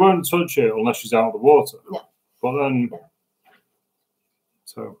 no, they won't touch it unless she's out of the water. Yeah. But then,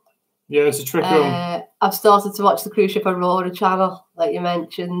 so, yeah, it's a tricky one. I've started to watch the Cruise Ship Aurora channel, like you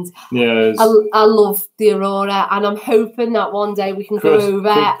mentioned. Yeah. I love the Aurora, and I'm hoping that one day we can go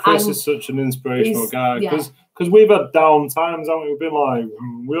over. Chris is such an inspirational guy, because we've had down times, haven't we? We've been like,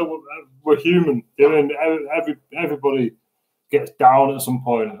 we're human. Everybody gets down at some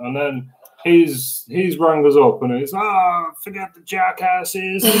point, and then he's rang us up, and it's forget the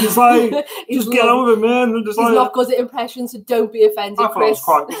jackasses, and it's like just get on with it, man. And just he's not good at impressions, so don't be offended, I Chris.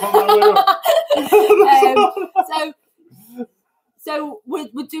 Thought it was quite so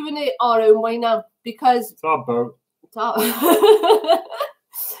we're doing it our own way now because it's our boat.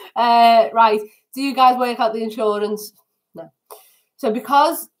 Right. Do you guys work out the insurance? No. So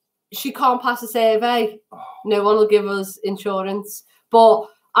because she can't pass a survey, no one will give us insurance. But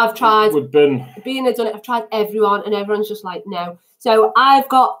I've tried. We've done it. I've tried everyone, and everyone's just like, no. So I've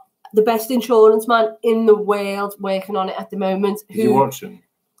got the best insurance man in the world working on it at the moment. Is he watching?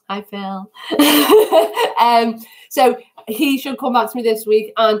 Hi, Phil. So he should come back to me this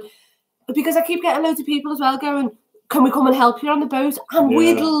week, and because I keep getting loads of people as well going, can we come and help you on the boat? And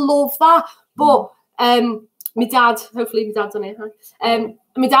we'd love that. But my dad, hopefully my dad's on here.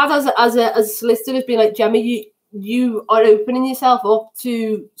 My dad as a solicitor has been like, Gemma, you are opening yourself up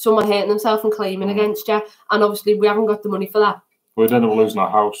to someone hating themselves and claiming against you, and obviously we haven't got the money for that. We'd end up losing our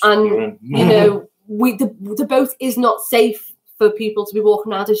house. And the boat is not safe for people to be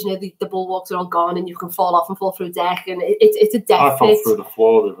walking around. As you know, the bulwarks are all gone, and you can fall off and fall through a deck, and it's a death I fell through the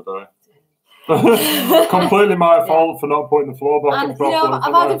floor the other day. Completely my fault for not putting the floor back in properly.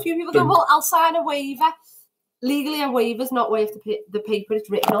 I've had a few people go, well, I'll sign a waiver. Legally, a waiver's not worth the paper it's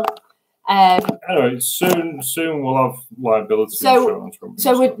written on. Anyway, soon we'll have liability insurance from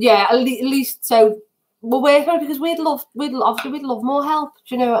at least we're working on it because we'd love more help.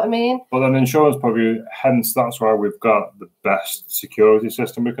 Do you know what I mean? But then insurance probably, hence that's why we've got the best security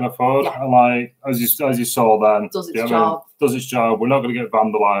system we can afford. Yeah. And like as you saw then, Does its job. Does its job. We're not going to get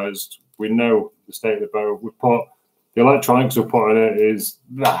vandalised. We know the state of the boat. We put the electronics we put in it is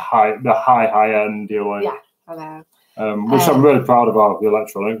the high end. You know, like, yeah, I know. Which I'm really proud about the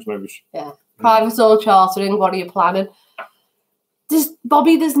electronics. Maybe. Yeah. Private or chartering. What are you planning?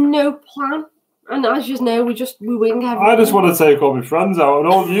 Bobby, there's no plan. And as you know, we wing everything. I just want to take all my friends out and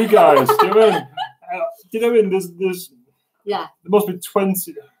all you guys. Do you know what I mean? There's yeah. There must be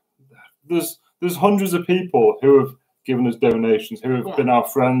 20. There's hundreds of people who have given us donations, who have been our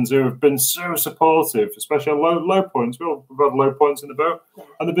friends, who have been so supportive, especially on low points. We've had low points in the boat,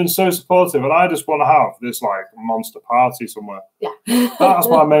 and they've been so supportive. And I just want to have this like monster party somewhere. Yeah, that's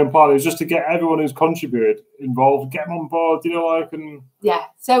my main plan, is just to get everyone who's contributed involved, get them on board. You know, like and yeah.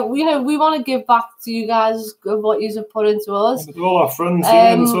 So you know, we want to give back to you guys of what you have put into us. With all our friends,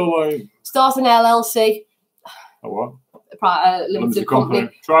 so like start an LLC. A what? Limited company.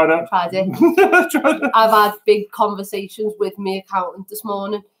 Tried it. I've had big conversations with my accountant this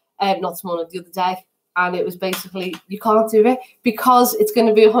morning, not this morning, the other day, and it was basically you can't do it because it's going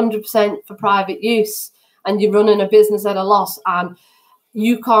to be 100% for private use, and you're running a business at a loss, and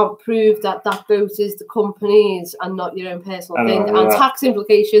you can't prove that that boat is the company's and not your own personal thing, and tax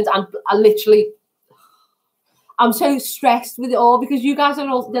implications, and I'm so stressed with it all because you guys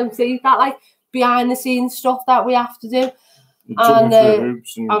don't see that like behind the scenes stuff that we have to do. Jumping through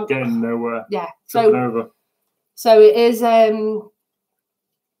hoops and getting nowhere. Yeah. Over. So it is the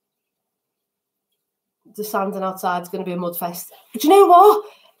sanding outside is going to be a mud fest. But you know what?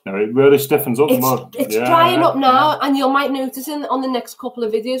 No, it really stiffens up the mud. It's drying up now, and you might notice on the next couple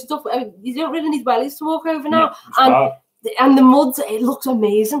of videos stuff. You don't really need wellies to walk over now, and the mud, it looks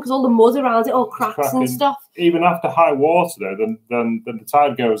amazing because all the mud around it all cracks and stuff. Even after high water, though, then the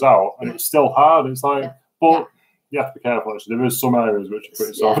tide goes out and it's still hard. It's like, but you have to be careful. Actually, there is some areas which are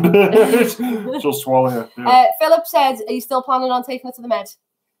pretty soft. She'll swallow you. Yeah. Philip said, "Are you still planning on taking it to the Med?"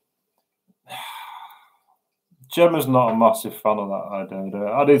 Gemma's not a massive fan of that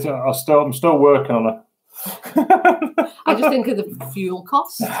idea. I'm still working on it. I just think of the fuel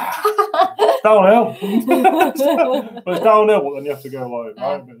costs. Downhill. But it's downhill, but then you have to go like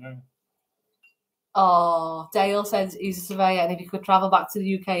right. Oh, Dale says he's a surveyor, and if he could travel back to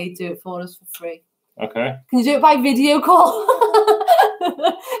the UK, he'd do it for us for free. Okay. Can you do it by video call?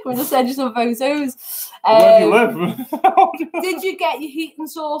 We'll just send you some photos. Where do you live? Did you get your heating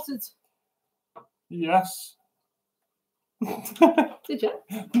sorted? Yes. Did you?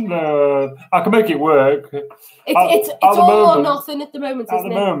 No, I can make it work. It's all or nothing at the moment, isn't it? At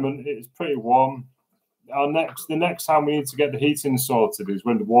the moment, it's pretty warm. The next time we need to get the heating sorted is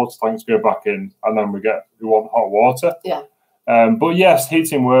when the water tanks go back in, and then we want hot water. Yeah. But yes,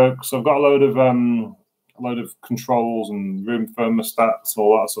 heating works. I've got a load of controls and room thermostats and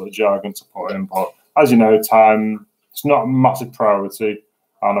all that sort of jargon to put in. But as you know, time it's not a massive priority,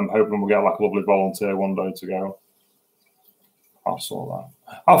 and I'm hoping we'll get like a lovely volunteer one day to go. I saw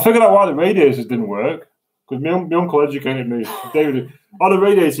that. I figured out why the radiators didn't work because my uncle educated me. David, on the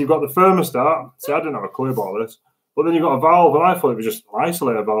radiator you've got the thermostat. See, I didn't have a clue about this, but then you've got a valve, and I thought it was just an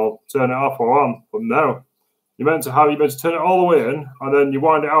isolator valve, turn it off or on. But no, you're meant to turn it all the way in, and then you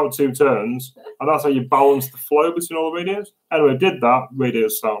wind it out 2 turns, and that's how you balance the flow between all the radiators. Anyway, did that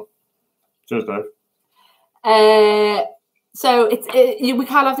radiators sound. Cheers, Dave. So we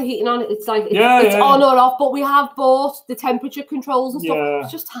can't have the heating on. It's like it's on or off. But we have bought the temperature controls and stuff. Yeah.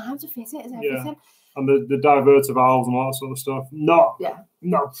 It's just time to fit it. Is everything. Yeah. And the diverter valves and all that sort of stuff.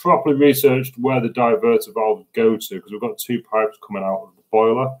 Not properly researched where the diverter valves go to because we've got 2 pipes coming out of the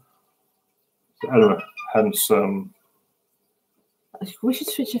boiler. So anyway, hence. We should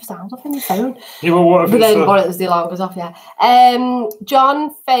switch your sound off on your phone. Yeah, well, what if the alarm goes off, yeah.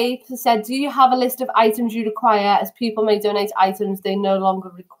 John Faith said, do you have a list of items you require as people may donate items they no longer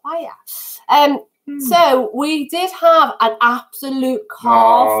require? So we did have an absolute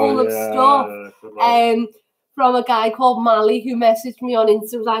car full of stuff from a guy called Mally who messaged me on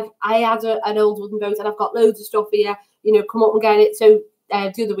Insta. Was like, I had an old wooden boat and I've got loads of stuff here. You know, come up and get it. So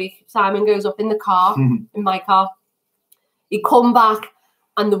the other week, Simon goes up in the car, in my car. He come back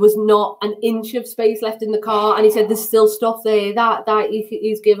and there was not an inch of space left in the car. And he said, there's still stuff there that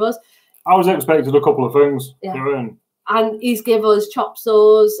he's give us. I was expecting a couple of things. Yeah. And he's give us chop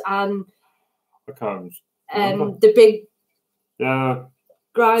saws and the big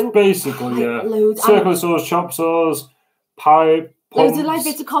grind. Basically, loads. Circular saws, chop saws, pipe, pumps, loads of like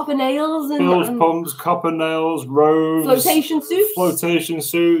bits of copper nails and pumps, copper nails, rows, flotation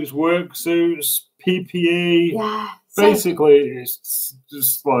suits, work suits, PPE. Yeah. Basically, it's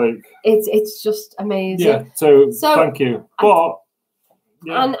just like it's just amazing. Yeah. So thank you. But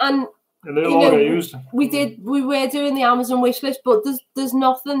and they'll all get used. We were doing the Amazon wish list, but there's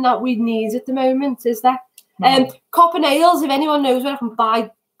nothing that we need at the moment, is there? Copper nails. If anyone knows where I can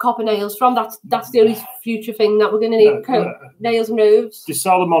buy copper nails from, that's the only future thing that we're going to need. Nails and robes. You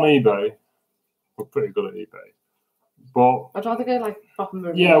sell them on eBay. We're pretty good at eBay, but I'd rather go like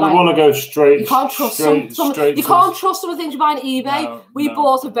proper. Yeah, we want to go straight. You can't trust you can't trust some of the things you buy on eBay. We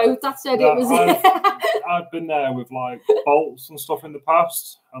bought a boat that said it was. I've been there with like bolts and stuff in the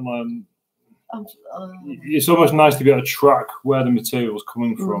past, and it's almost nice to be able to track where the material's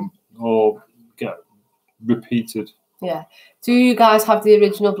coming from or get repeated. Yeah. Do you guys have the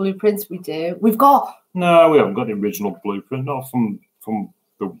original blueprints? We do. We've got. No, we haven't got the original blueprint. Not from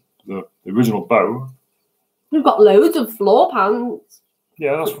the original boat. We've got loads of floor pans.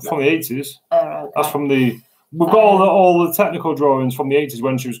 Yeah, that's from the 80s. Okay. That's from the. We've got all the technical drawings from the 80s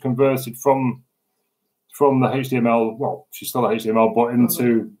when she was converted from the HTML. Well, she's still a HTML, but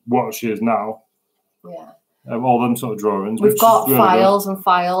into what she is now. Yeah. All them sort of drawings. We've got really files good. And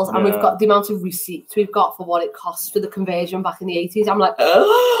files, and we've got the amount of receipts we've got for what it costs for the conversion back in the 80s. I'm like,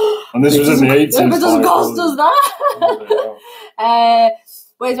 and this was in the 80s. It doesn't cost us that.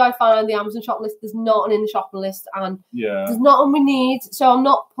 Where do I find the Amazon shop list? There's nothing in the shopping list, and there's nothing we need. So I'm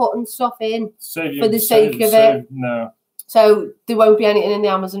not putting stuff in for the sake of it. No. So there won't be anything in the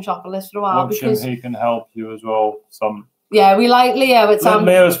Amazon shopping list for a while. Watch him; he can help you as well. Yeah, we like Leo.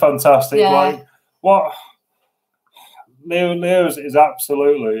 Leo's fantastic. Yeah. Like what? Leo's is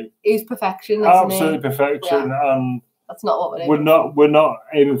absolutely. He's perfection. Absolutely perfection, and that's not what we're aiming. We're not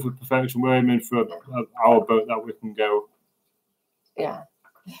aiming for perfection. We're aiming for our boat that we can go. Yeah.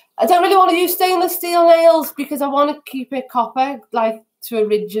 I don't really want to use stainless steel nails because I want to keep it copper, like to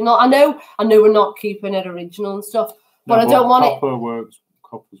original. I know we're not keeping it original and stuff, but I don't want copper works.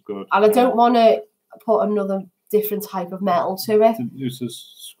 Copper's good, and I don't want to put another different type of metal to it. This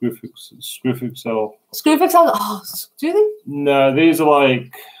is Screwfix. Oh, do they? No, these are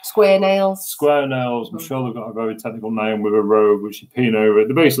like square nails. Square nails. I'm sure they've got a very technical name with a robe which you pin over it.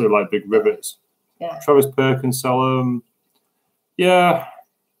 They're basically like big rivets. Yeah. Travis Perkins sell them. Yeah.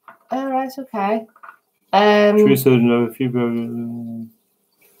 All right. Okay. Teresa, know a few.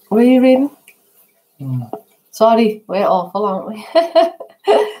 What are you reading? Sorry, we're awful, aren't we?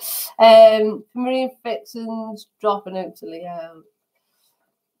 Marine Fixins, drop a note to Leo.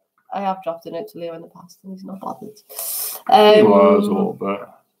 I have dropped a note to Leo in the past, and he's not bothered. He was a little bit.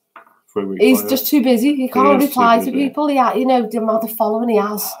 3 weeks he's later. Just too busy. He can't reply to people. The amount of following he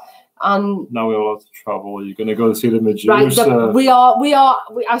has. And now we're allowed to travel. You're going to go and see the Medusa. Right, we are.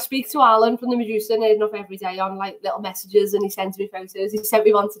 I speak to Alan from the Medusa near enough every day on like little messages, and he sends me photos. He sent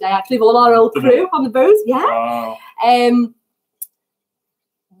me one today, actually, of all our old crew on the boat. Yeah. Wow.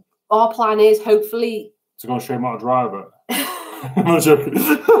 Our plan is hopefully to go and show him how to drive it. I'm not joking.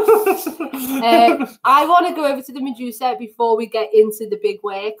 I want to go over to the Medusa before we get into the big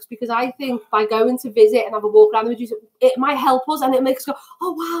works, because I think by going to visit and have a walk around the Medusa, it might help us and it makes us go,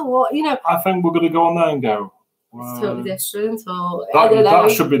 oh wow, I think we're going to go on there and go, wow, it's totally different. Or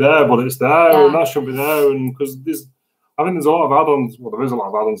that should be there, but it's there, and that should be there, and because I think there's a lot of add-ons. Well, there is a lot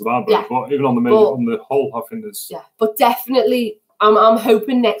of add-ons in our boat, but even on the whole, I think there's. Yeah, but definitely, I'm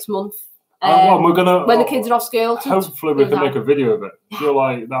hoping next month. We're gonna when the kids are off school. Hopefully, we can make a video of it. I feel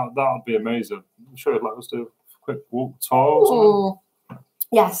like that would be amazing. I'm sure you'd like us to do a quick walk tour or something.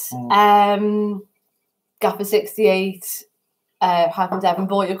 Yes. Gaffer 68. Devon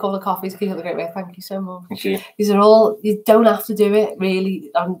bought you a couple of coffees. Keep up the great work. Thank you so much. Thank you. These are all. You don't have to do it. Really,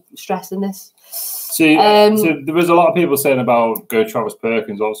 I'm stressing this. See, there is a lot of people saying about go Travis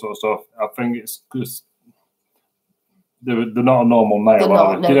Perkins, all sort of stuff. I think it's just. They're not a normal nail,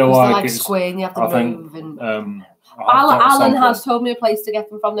 are they? They're like square and you have to move. Alan has told me a place to get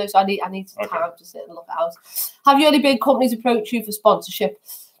them from, though, so I need time to sit and look at ours. Have you any big companies approach you for sponsorship?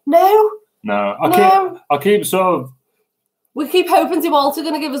 No. I keep sort of. We keep hoping DeWalt are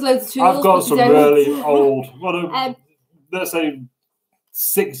going to give us loads of tools. I've got some really old. Let's say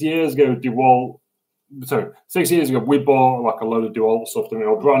 6 years ago, DeWalt. So 6 years ago, we bought like a load of DeWalt stuff that we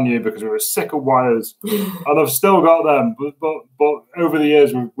were brand new because we were sick of wires, and I've still got them. But over the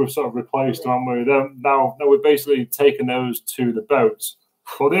years, we've sort of replaced them, haven't we? Now we're basically taking those to the boats,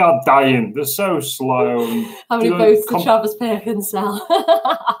 but they are dying. They're so slow. How many boats did Travis Perkins sell?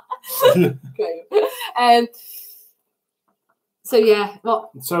 Great. So yeah,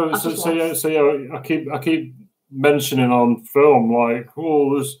 what? So yeah. I keep mentioning on film like,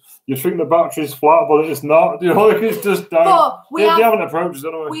 you think the battery's flat, but it's not. Like it's just down. They haven't approached us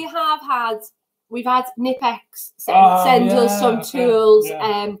anyway. We have had we've had Nipex send us some tools,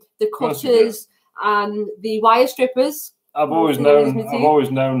 the cutters and the wire strippers. I've always known the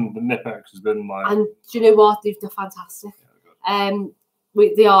Nipex has been like. And do you know what? They're fantastic.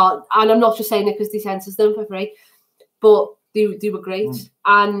 They are, and I'm not just saying it because they sent us them for free, but they were great.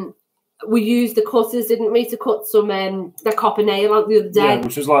 And we used the cutters, didn't we, to cut some the copper nail out the other day. Yeah,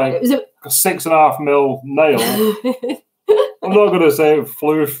 which is like a 6.5mm nail. I'm not going to say it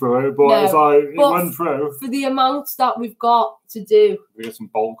flew through it, but it's like it went through. For the amount that we've got to do, we get some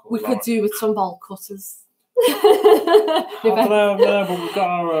bolt cutters. We could do with some bolt cutters. No, but we've got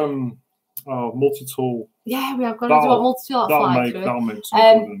our multi-tool. Yeah, we have got to do a multi-tool. That'll make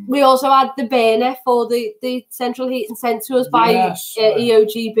sense. We also had the burner for the central heating sent to us by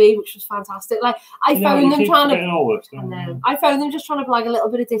EOGB, which was fantastic. Like I phoned them trying to. I phoned them just trying to blag a little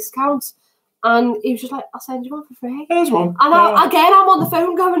bit of discount, and he was just like, "I'll send you one for free." There's one. And I'm on the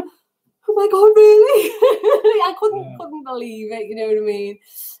phone going, "Oh my god, really?" I couldn't believe it. You know what I mean?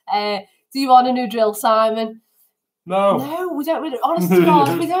 Do you want a new drill, Simon? No, we don't. Honestly,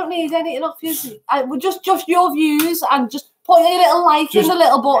 God, we don't need anything off you. We're just your views and just put a little like in the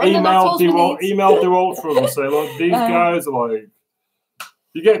little button. Email DeWalt for them and say, look, these guys are like.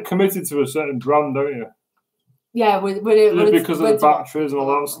 You get committed to a certain brand, don't you? Yeah, because of the batteries and all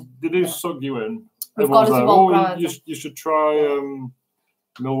that. They do suck you in. We've got a small brand. You should try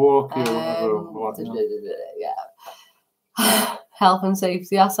Milwaukee or whatever. Yeah. Health and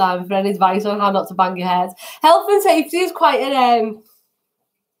safety. Ask Simon for any advice on how not to bang your head. Health and safety is quite a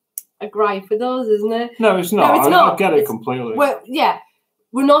gripe with us, isn't it? No, it's not. I get it completely.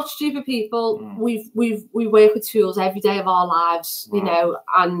 We're not stupid people. We work with tools every day of our lives, you know,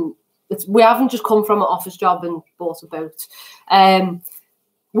 and we haven't just come from an office job and bought a boat.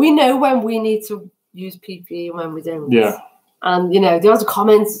 We know when we need to use PPE and when we don't. Yeah. And you know, there's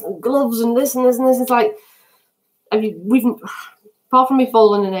comments, gloves and this and this and this. It's like, apart from me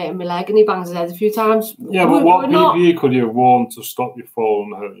falling and hurting my leg, and he bangs his head a few times. Yeah, but what PPE could you have worn to stop you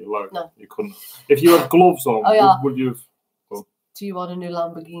falling and hurting your leg? No. You couldn't. If you had gloves on, would you have... Well, do you want a new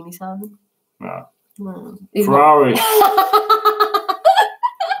Lamborghini, Simon? No. Ferrari.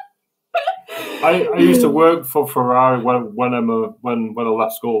 I used to work for Ferrari when I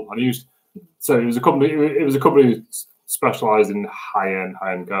left school. And it was a company who specialised in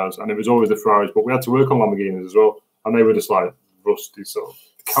high-end cars, and it was always the Ferraris, but we had to work on Lamborghinis as well, and they were just like rusty, so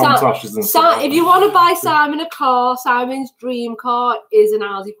Countach's and stuff. If you want to buy Simon a car, Simon's dream car is an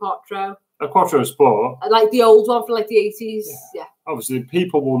Audi Quattro. A Quattro Sport, like the old one from like the 80s. Yeah. Obviously,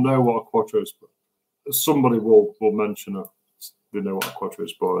 people will know what a Quattro Sport. Somebody will mention it. They know what a Quattro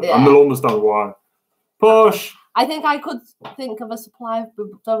Sport is, and they'll understand why. Push. I think I could think of a supply of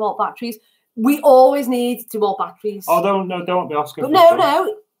DeWalt batteries. We always need DeWalt batteries. Oh, don't be asking. But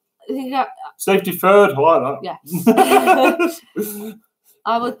no. Yeah. Safety third, I like that. Yeah.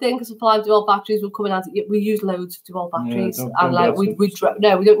 I would think a supply of DeWalt batteries would come in handy. We use loads of DeWalt batteries, and like we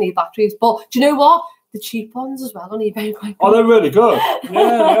don't need batteries. But do you know what? The cheap ones as well on eBay. Oh, they're really good.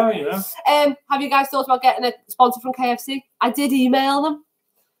 Yeah. Have you guys thought about getting a sponsor from KFC? I did email them.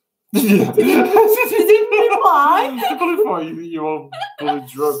 Did you? Didn't reply. You want bloody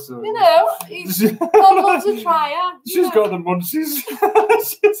drugs? Or... You know, God loves a trier. She's got the munchies.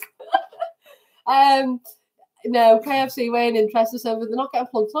 No, KFC weren't interested, so they're not getting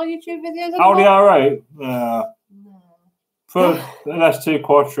plugged on YouTube videos anymore. Audi R8? Yeah. For an S2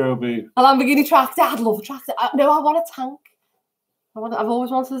 Quattro be a Lamborghini tractor. I'd love a tractor. I want a tank. I've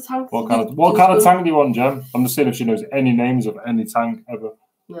always wanted a tank. What kind of tank do you want, Gem? I'm just seeing if she knows any names of any tank ever.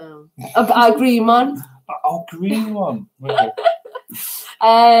 No. A green one. Oh, green one. Okay.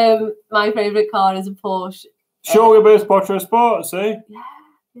 My favourite car is a Porsche. Show your base Quattro Sport, see? Yeah.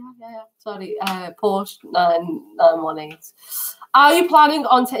 Sorry, Porsche 918. Are you planning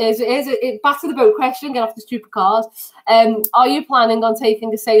on back to the boat question? Get off the stupid cars. Are you planning on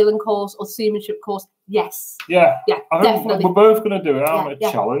taking a sailing course or seamanship course? Yes. Yeah. I think definitely. We're both going to do it, aren't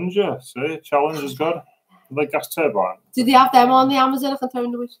we? Challenger. See, Challenger is good. Like gas turbine. Did they have them on the Amazon? I can throw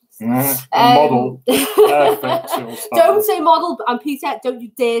in the wishes. Model. Don't say model. And Peter, don't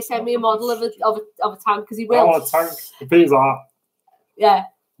you dare send me a model of a tank, because he will. I want a tank. Peter's like that. Yeah.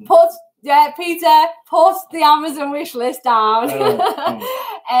 Peter, put the Amazon wish list down.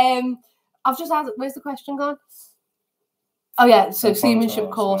 I've just asked, where's the question gone? Oh yeah, so seamanship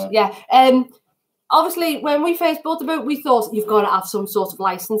course. Yeah. Obviously, when we first bought the boat, we thought you've got to have some sort of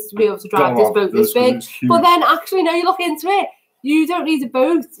license to be able to drive this boat this big. But then, actually, no, you look into it. You don't need a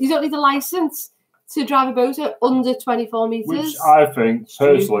boat. You don't need a license to drive a boat at under 24 meters. Which I think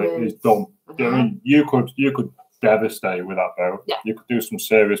personally is dumb. I mean, you could devastated with that boat. Yeah. You could do some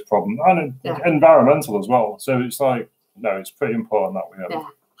serious problem and environmental as well. So it's like, no, it's pretty important that we have. Yeah.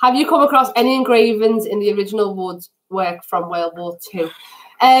 Have you come across any engravings in the original woodwork from World War II?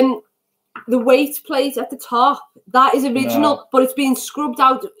 The weight plate at the top, that is original, but it's been scrubbed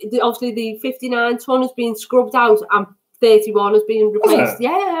out. Obviously, the 59 ton has been scrubbed out and 31 has been replaced.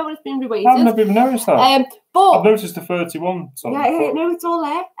 Yeah, well, it's been reweighted. I've never even noticed that. But I've noticed the 31 ton. Yeah, no, it's all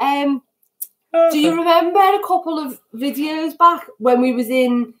there. Do you remember a couple of videos back when we was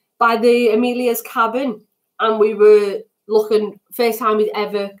in by the Amelia's cabin and we were looking, first time we'd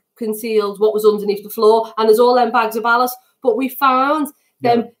ever concealed what was underneath the floor, and there's all them bags of ballast, but we found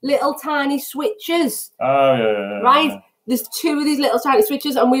them little tiny switches. Oh, yeah. Right? There's 2 of these little tiny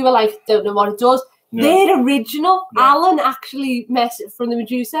switches, and we were like, don't know what it does. Yeah. They're original. Yeah. Alan actually, from the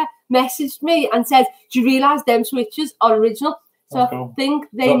Medusa, messaged me and said, do you realise them switches are original? So I think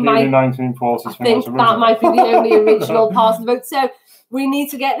they might. The 1940s I think that might be the only original part of the boat. So we need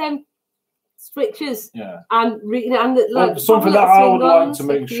to get them switches. Yeah. And like something that I would like to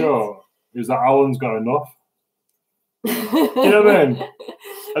make sure is that Alan's got enough. You know what I mean?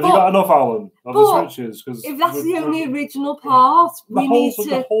 Have you got enough, Alan, of the switches? Because if that's the only original part, we need to.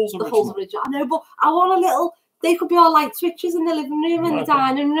 The holes original. I know, but I want a little. They could be all light switches in the living room and the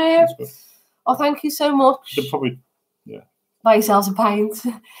dining room. Oh, thank you so much. They'll probably, buy yourselves a pint.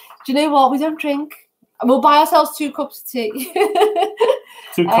 Do you know what? We don't drink. We'll buy ourselves 2 cups of tea.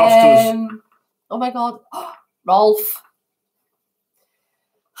 2 Costas. Oh my God, Rolf.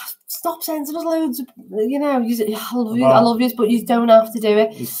 Stop sending us loads of, I love you, but you don't have to do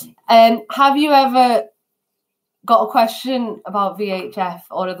it. Have you ever got a question about VHF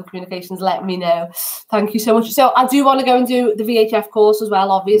or other communications? Let me know. Thank you so much. So I do want to go and do the VHF course as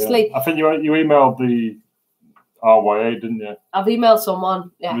well, obviously. Yeah. I think you emailed the RYA, didn't you? I've emailed someone.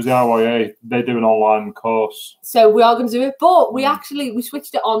 Yeah. It was the RYA. They do an online course. So we are going to do it, but we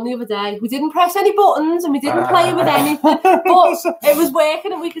switched it on the other day. We didn't press any buttons and we didn't play with anything, but it was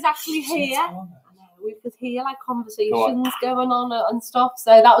working and we could actually hear. We could hear like conversations going on and stuff.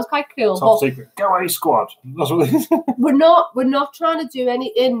 So that was quite cool. Top secret. Go away, squad. That's what it is. We're not trying to do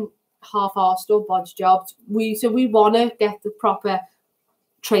anything half-arsed or bodge jobs. We want to get the proper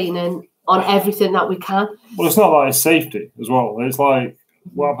training on everything that we can. Well, it's not like it's safety as well. It's like,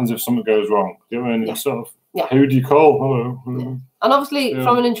 what happens if something goes wrong? Do you know what I mean? It's sort of, who do you call? Hello. Yeah. And obviously,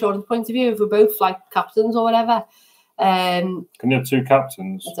 from an insurance point of view, if we're both like captains or whatever. Can you have 2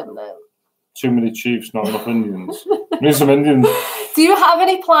 captains? I don't know. Too many chiefs, not enough Indians. We need some Indians. Do you have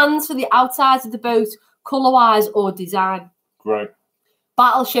any plans for the outsides of the boat, colour-wise or design? Grey.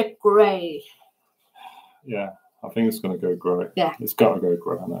 Battleship grey. Yeah, I think it's going to go grey. Yeah. It's got to go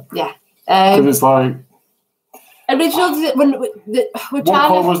grey, hasn't it? Yeah. Because it's like... Original... What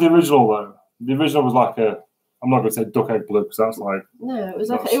colour was the original, though? The original was like a... I'm not going to say duck egg blue, because that's like... No, it was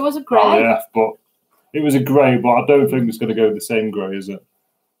like... It was a grey. Yeah, but... It was a grey, but I don't think it's going to go the same grey, is it?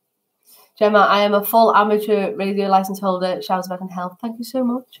 Gemma, I am a full amateur radio license holder. Shout if I can help. Thank you so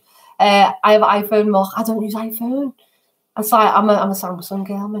much. I have an iPhone more. I don't use iPhone. It's like I'm a Samsung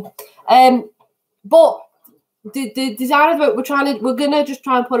girl, man. But the design of the boat, we're gonna just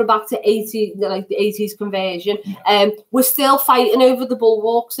try and put it back to the 80s conversion. We're still fighting over the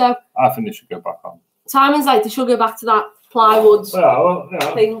bulwark, so I think they should go back on. Simon's like they should go back to that plywood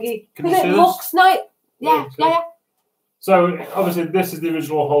thingy. Can you see this? Looks nice. Yeah. So obviously this is the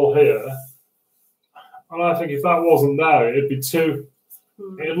original hull here. And I think if that wasn't there, it'd be too...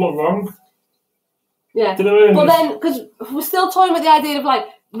 It'd look wrong. Yeah. Do you know what I mean? But then, because we're still toying with the idea of like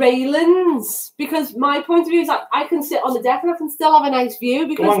railings, because my point of view is like I can sit on the deck and I can still have a nice view.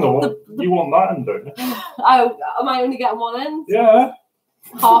 Because you want that end, don't you? Oh, am I only getting one end? Yeah.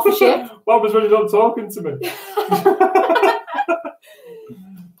 Half a ship. What happens when you're not talking to me?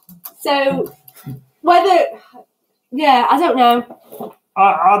 So, whether... Yeah, I don't know.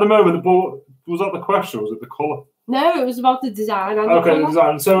 At the moment, was that the question? Or was it the colour? No, it was about the design. And the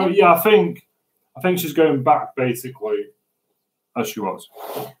design. So I think she's going back basically as she was.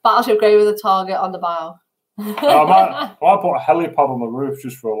 Battleship grey with a target on the bow. I might put a helipad on the roof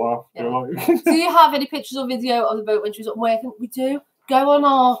just for a laugh. Yeah. Do you have any pictures or video of the boat when she was up working? We do. Go on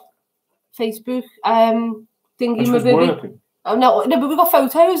our Facebook thingy. Oh, no, but we've got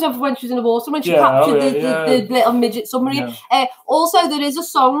photos of when she was in the water, when she captured the little midget submarine. Yeah. Also, there is a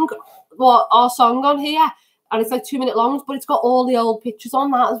song, our song on here, and it's like 2-minute long, but it's got all the old pictures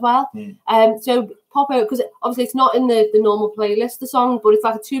on that as well. So pop out, because obviously it's not in the normal playlist, the song, but it's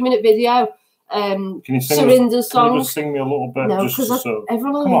like a 2-minute video. Can you sing Serinda's song. Can you just sing me a little bit? No, because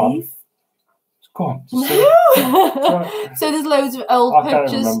everyone will leave. Go on. No. So there's loads of old pictures. I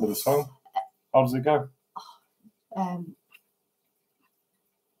can't remember the song. How does it go? I'm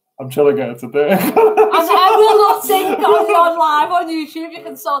trying to get it to do it. I will not sing on live on YouTube. You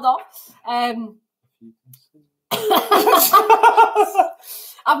can sod off.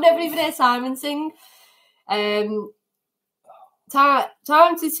 I've never even heard Simon sing.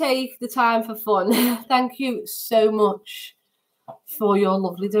 Time to take the time for fun. Thank you so much for your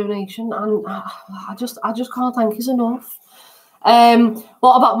lovely donation, and I just can't thank you enough.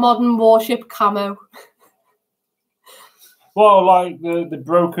 What about modern warship camo? Well, like the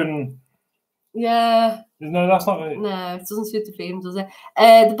broken. Yeah. No, that's not it. No, it doesn't suit the theme, does it?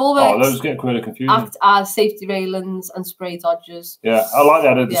 The bulwarks. Oh, those get really confusing. Act as safety railings and spray dodgers. Yeah, I like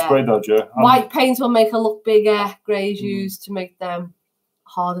that. The spray dodger. White paint will make it look bigger. Grey is used to make them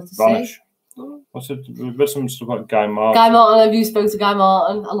harder to see. What's it? There's some stuff like Guy Martin. Guy Martin. Have you spoken to Guy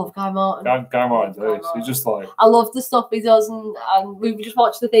Martin? I love Guy Martin. Guy Martin. He's just like. I love the stuff he does, and we just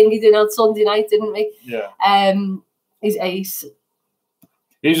watched the thing he did on Sunday night, didn't we? Yeah. He's ace.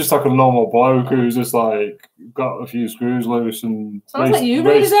 He's just like a normal bloke who's just like got a few screws loose and race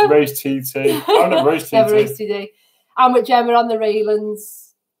TT. I've never raced TT. Never raced TT. I'm with Gemma on the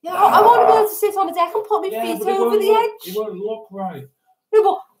railings. Yeah, I want to be able to sit on a deck and put my feet over the edge. It won't look right. No,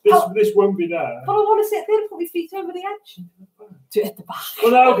 but this won't be there. But I want to sit there and put my feet over the edge. Do it at the back.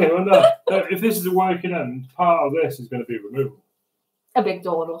 Well, no, okay. Well, no. If this is a working end, part of this is going to be removable. A big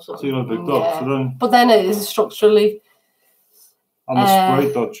door or something. So you know, a big door. Yeah. So then, but then it is structurally. And the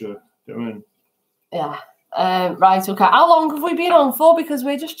spray dodger. Do you know what I mean? Yeah. Right, okay. How long have we been on for? Because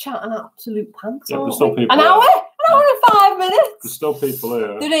we're just chatting absolute pants. Yeah, there's still people. An hour? An hour and 5 minutes? There's still people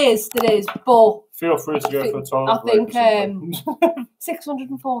here. There is. But feel free to go for a toilet. I think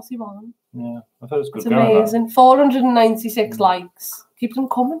 641. Yeah, I thought it was good. It's amazing. 496 likes. Keep them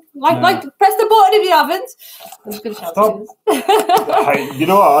coming. Like, press the button if you haven't. I'm just going to shout Hey, you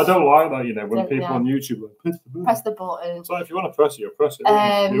know what? I don't like that, you know, when people on YouTube press the button. So if you want to press it, you'll press it.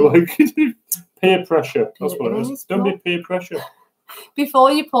 You're like peer pressure. That's what it is. Don't be peer pressure. Before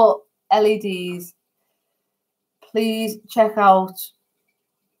you put LEDs, please check out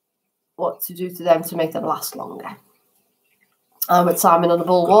what to do to them to make them last longer. I'm with Simon on the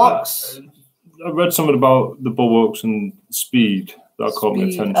bulwarks. I read something about the bulwarks and speed. That caught my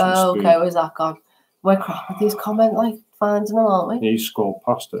attention. Oh, okay. Where's that gone? We're crap with these comment finding them, aren't we? Yeah, you scrolled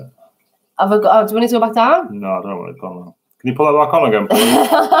past it. Have I got? Do we need to go back down? No, I don't want it gone now. Can you pull that back on again,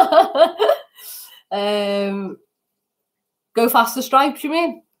 please? Go faster stripes, you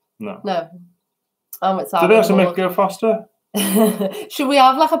mean? No. I'm with Did they have to make it go faster? Should we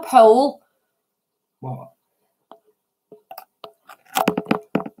have like a poll? What?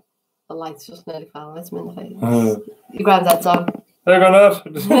 The lights just nearly fell. It's me in the face. Your granddad's on. There you go,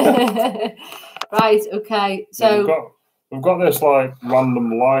 Ned. Right, okay. So yeah, we've got this like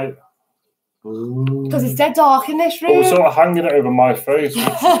random light. Because it's dead dark in this room. But we're sort of hanging it over my face, which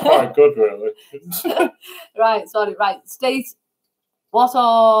is quite good, really. Right, state. What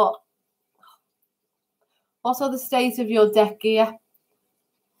are the state of your deck gear?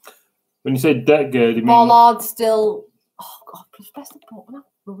 When you say deck gear, do you mean Bollard still? Oh God! Please press the button.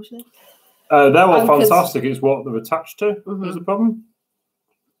 They're all fantastic. It's what they're attached to is the problem.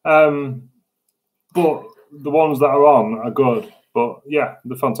 But the ones that are on are good. But yeah,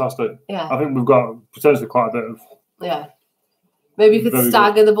 they're fantastic. Yeah, I think we've got potentially quite a bit of. Yeah, maybe you could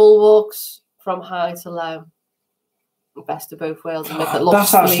stagger the bulwarks from high to low. Best of both worlds and make it look.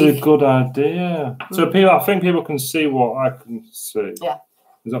 That's actually a good idea. So I think people can see what I can see. Yeah.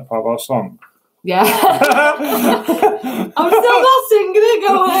 Is that part of our song? Yeah. I'm still not singing it.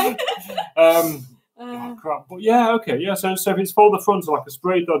 Go away. Oh, crap. But yeah, okay, yeah. So if it's for the front, so like a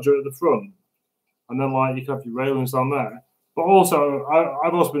spray dodger at the front, and then like you can have your railings down there. But also,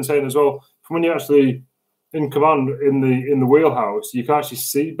 I've also been saying as well, when you're actually in command in the wheelhouse, you can actually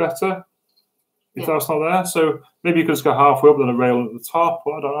see better if that's not there. So maybe you could just go halfway up, then a rail at the top.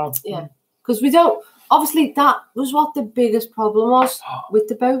 But I don't know. Yeah, because we don't. Obviously, that was what the biggest problem was with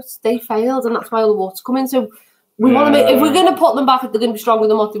the boats. They failed, and that's why all the water's coming. So we want to make. If we're going to put them back, they're going to be stronger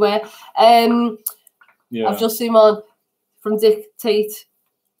than what they were. I've just seen one from Dictate.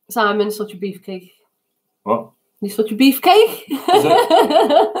 Simon, such a beefcake. What? You're such a beefcake.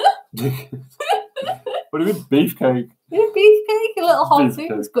 What do you mean beefcake? You're a beefcake, a little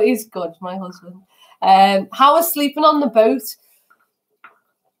hottie. He's good, my husband. How was sleeping on the boat?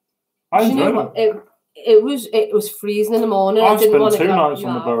 I enjoyed it. It was freezing in the morning. I spent 2 nights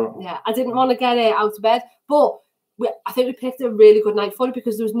on the boat. Yeah, I didn't want to get it out of bed, but I think we picked a really good night for it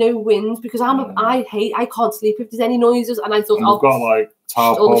because there was no wind. Because I can't sleep if there's any noises, and I thought we've got like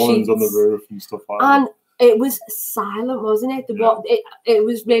tarpaulins on the roof and stuff like that. And It was silent, wasn't it? It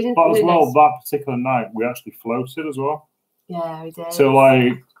was really. But as well, nice. that particular night, we actually floated as well. Yeah, we did. So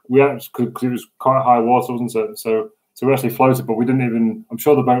like we actually, because it was quite high water, wasn't it? So we actually floated, but we didn't even. I'm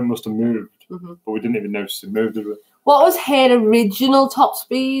sure the boat must have moved, but we didn't even notice it moved. Did we? What was her original top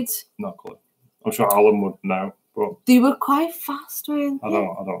speed? Not clue. I'm sure Alan would know, but they were quite fast, weren't they? I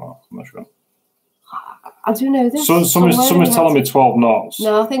don't know. I'm not sure. I do know this. Someone's telling me 12 knots.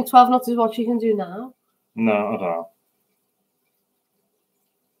 No, I think 12 knots is what she can do now. No, I don't know.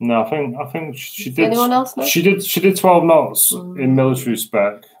 No, I think she did. Anyone else know? She did 12 knots in military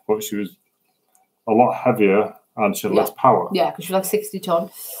spec, but she was a lot heavier and she had less power. Yeah, because she was like 60 ton.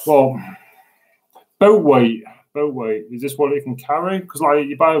 Well, boat weight. Is this what it can carry? Because like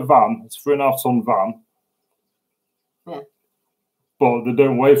you buy a van, it's a 3.5 ton van. Yeah. But they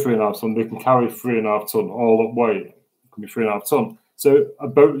don't weigh 3.5 ton. They can carry 3.5 ton all up weight. It can be 3.5 ton. So a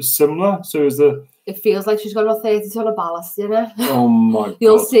boat is similar. So is the. It feels like she's got about 30 ton of ballast in her. Oh my God.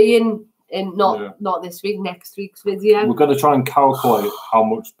 You'll see in not this week, next week's video. We're going to try and calculate how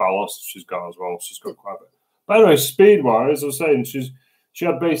much ballast she's got as well. She's got quite a bit. But anyway, speed wise, I was saying she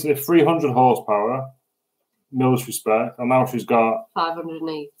had basically 300 horsepower, military spec, and now she's got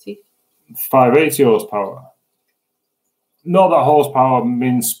 580 horsepower. Not that horsepower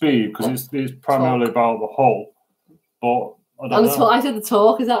means speed because it's primarily about the hull, but. I said the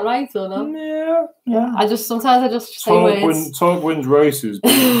torque, is that right or no? Yeah. Sometimes I just say words. Torque wins races.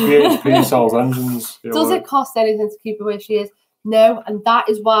 BHP sells engines. Does it cost anything to keep her where she is? No, and that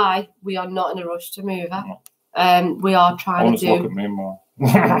is why we are not in a rush to move her. We are trying to do. Look at me more. Do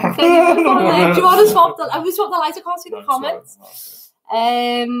you want to swap the? Have we swapped the lights? I can't see the comments.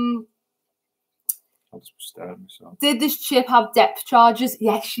 I'll just stare at myself. Did this ship have depth charges?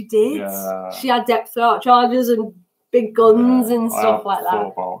 Yes, she did. Yeah. She had depth charges and big guns and stuff like that. I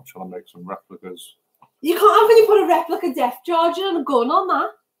thought about trying to make some replicas. You can't have when you put a replica depth charger and a gun on that.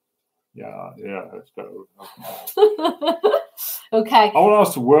 Yeah, it's better. Okay. I want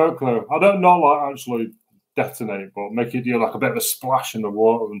us to work though. I don't know, like actually detonate, but make it like a bit of a splash in the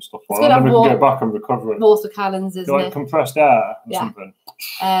water and stuff like that. And then we can get back and recover it. Water cannons, isn't like it? Compressed air or something.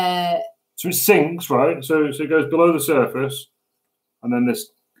 So it sinks, right? So it goes below the surface, and then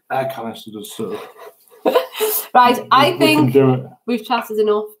this air canister does sort of. Right, I think we've chatted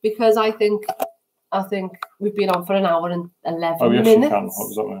enough because I think we've been on for an hour and 11 minutes. You can. What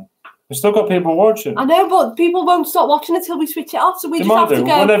does that mean? We've still got people watching. I know, but people won't stop watching until we switch it off. So we just have to go.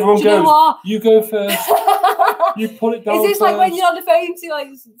 When everyone goes, you go first. You put it down. Is this first. Like when you're on the phone to like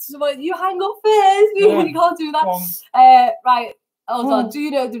someone, you hang up first? Yeah. You can't do that. Right, hold on. Do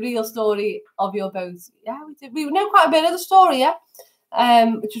you know the real story of your boat? Yeah, we did. We know quite a bit of the story, yeah.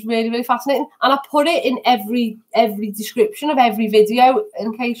 Which is really, really fascinating. And I put it in every description of every video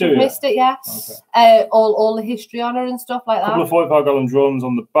in case you've missed it, yeah. Okay. All the history on her and stuff like that. A couple of 45-gallon drums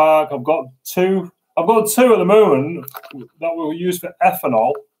on the back. I've got two at the moment that we'll use for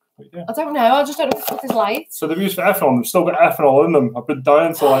ethanol. Yeah. I don't know. I just don't know what is light. So they've used for ethanol. They've still got ethanol in them. I've been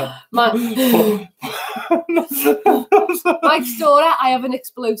dying to like. My story. I have an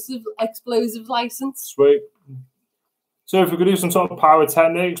explosive license. Sweet. So if we could do some sort of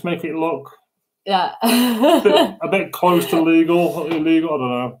pyrotechnics, make it look a bit close to illegal, I don't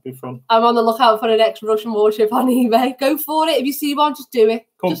know, be fun. I'm on the lookout for an ex-Russian warship on eBay. Go for it. If you see one, just do it.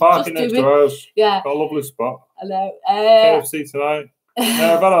 Come park it next to ours. Yeah. Got a lovely spot. Hello. KFC tonight.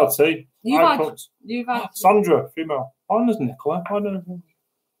 I've had our tea. You've had Sandra, female. Oh, there's Nicola. I don't know.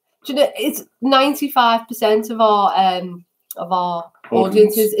 Do you know, it's 95% of our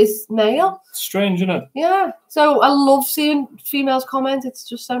audience is male. Strange, isn't it? Yeah. So I love seeing females comment. It's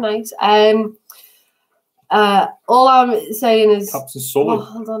just so nice. All I'm saying is Captain Sully. Oh,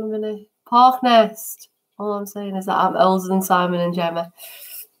 hold on a minute. Park Nest. All I'm saying is that I'm older than Simon and Gemma.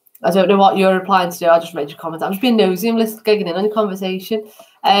 I don't know what you're replying to do. I just read your comments. I'm just being nosy. I'm gigging in on your conversation.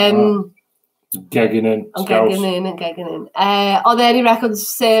 Gegging in. I'm gegging in. Are there any records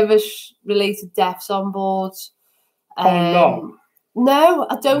service related deaths on board? No,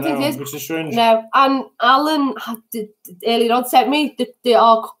 I don't think it is. Which is strange. No, and Alan earlier on sent me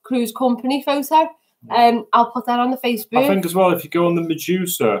our cruise company photo. I'll put that on the Facebook. I think as well, if you go on the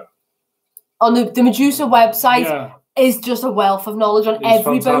Medusa. On the Medusa website is just a wealth of knowledge on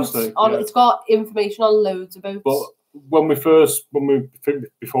every boat. It's got information on loads of boats. But before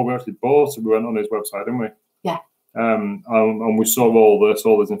we actually bought it, we went on his website, didn't we? Yeah. And we saw all this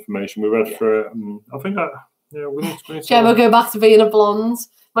information. We read through it, and I think we need to. Gemma, go back to being a blonde.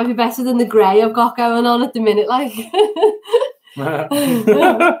 Might be better than the grey I've got going on at the minute. Like,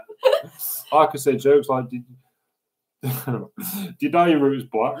 I could say jokes like, "Did you dye your roots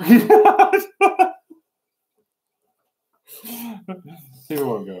black?" People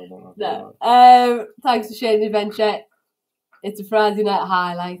won't go on that. No. Thanks for sharing the adventure. It's a Friday night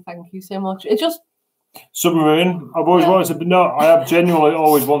highlight. Thank you so much. It just submarine. I've always wanted to. No, I have genuinely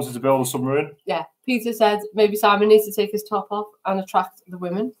always wanted to build a submarine. Yeah. Peter said maybe Simon needs to take his top off and attract the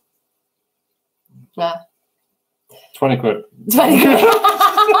women. Yeah. 20 quid. 20 quid.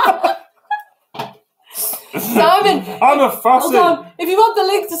 Simon, I'm a fussy. Hold on. If you want the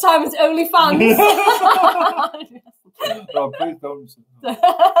link to Simon's OnlyFans. No, please don't.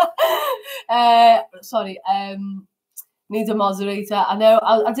 Sorry. Needs a moderator. I know.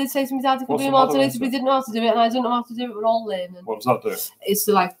 I did say to my dad he could be a moderator, but he didn't know how to do it, and I don't know how to do it. We're all learning. What does that do? It's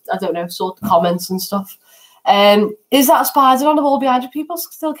to, like, I don't know, sort the comments and stuff. Is that a spider on the wall behind you? People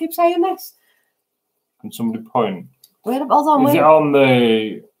still keep saying this. Can somebody point? Wait, hold on. Is it on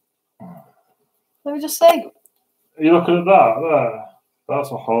the? Let me just say. Are you looking at that? There.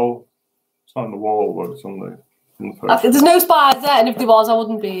 That's a hole. It's not in the wall, but it's on the. There's no spider there, and if there was, I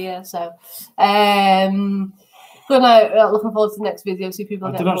wouldn't be here. So, good night. Looking forward to the next video. See people.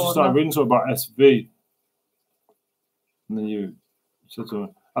 I did actually start reading something about SV. And then you said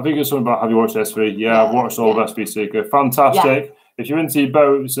something. I think it's something about, have you watched SV? Yeah, I've watched all of SV Seeker. Fantastic. Yeah. If you're into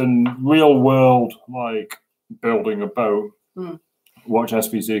boats and real world, like building a boat, watch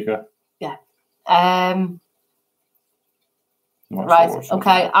SV Seeker. Yeah. Right.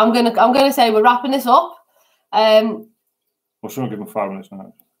 Okay. I'm gonna say we're wrapping this up. Well, should I give them 5 minutes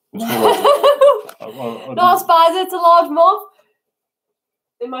now? Not a spider, it's a large moth.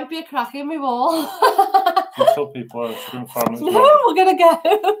 There might be a crack in my wall. Still people are 5 minutes. No, we're gonna go.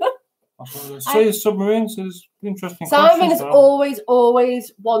 Say submarines is interesting. Simon has always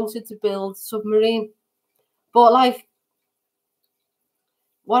wanted to build submarine, but like,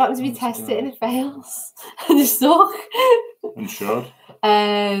 what happens if you test it and it fails and you're stuck? Insured.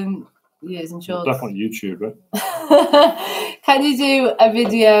 Yes, insured. Definitely YouTuber. Can you do a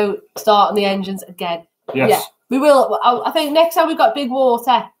video starting the engines again? Yes. Yeah, we will. I think next time we've got big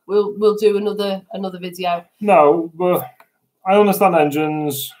water, we'll do another video. No, but I understand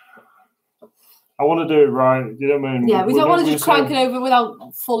engines. I want to do it right. You know what I mean? Yeah, we don't want to just crank it over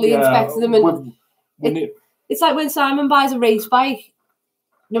without fully inspecting them. And it's like when Simon buys a race bike,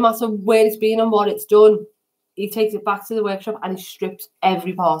 no matter where it's been and what it's done, he takes it back to the workshop and he strips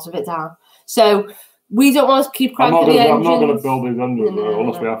every part of it down. So we don't want to keep cranking the engines. I'm not going to build these engines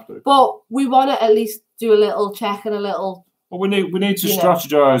unless we have to. But we want to at least do a little check and a little. Well, we need to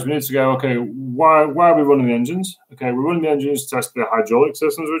strategize. We need to go, okay, why are we running the engines? Okay, we're running the engines to test the hydraulic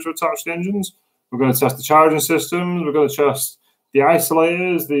systems which are attached to the engines. We're going to test the charging systems. We're going to test the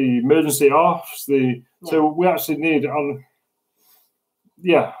isolators, the emergency offs. So we actually need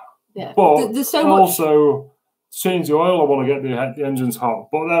But there's so also change the oil. I want to get the engines hot.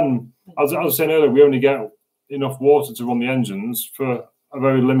 But then, as I was saying earlier, we only get enough water to run the engines for a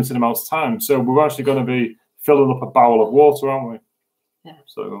very limited amount of time. So we're actually going to be filling up a barrel of water, aren't we? Yeah.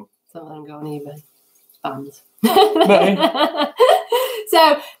 So I'm going eBay. Spams. Maybe.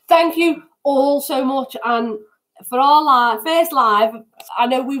 So thank you all so much, and for our first live, I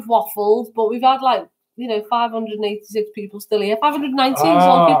know we've waffled, but we've had 586 people still here. 519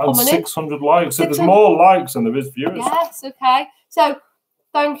 so keep coming 600 likes. So there's more likes than there is viewers. Yes, okay. So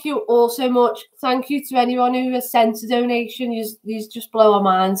thank you all so much. Thank you to anyone who has sent a donation. You just blow our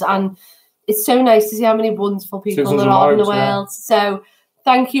minds, and it's so nice to see how many wonderful people there are in the world. Yeah. So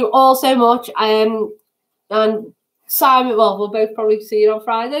thank you all so much. And Simon, well, we'll both probably see you on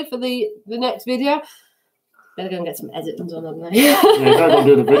Friday for the next video. Better go and get some editing done, haven't I? Yeah, don't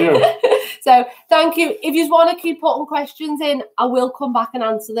do the video. So thank you. If you want to keep putting questions in, I will come back and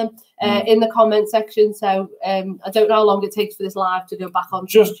answer them in the comment section. So I don't know how long it takes for this live to go back on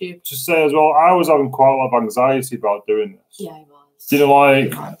YouTube. Just say as well, I was having quite a lot of anxiety about doing this. Yeah, I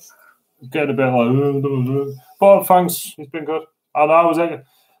was. Getting a bit like, but thanks, it's been good. And I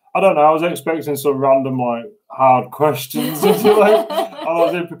was expecting some random hard questions. And I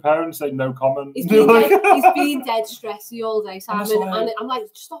was in preparing to say no comment. He's been dead stressy all day, Simon. And I'm like,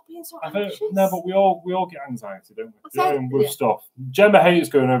 stop being so anxious. No, but we all get anxiety, don't we? With stuff. Gemma hates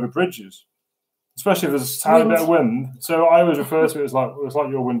going over bridges, especially if there's a tiny bit of wind. So I always refer to it as it's like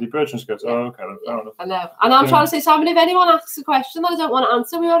your windy bridge, and she goes, "Oh, okay, fair enough." I know, and I'm trying to say, Simon, if anyone asks a question that I don't want to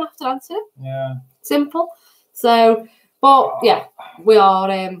answer, we won't have to answer it. Yeah, simple. So, but yeah, we are.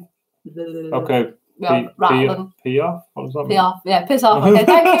 Okay. Pee off? What does that mean? Pee off. Yeah, piss off. Okay,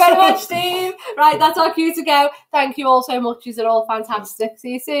 thank you very much, Steve. Right, that's our cue to go. Thank you all so much. You're all fantastic.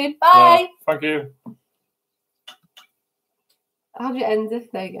 See you soon. Bye. Thank you. How do you end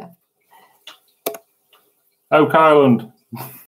it? There you go. Oak Island.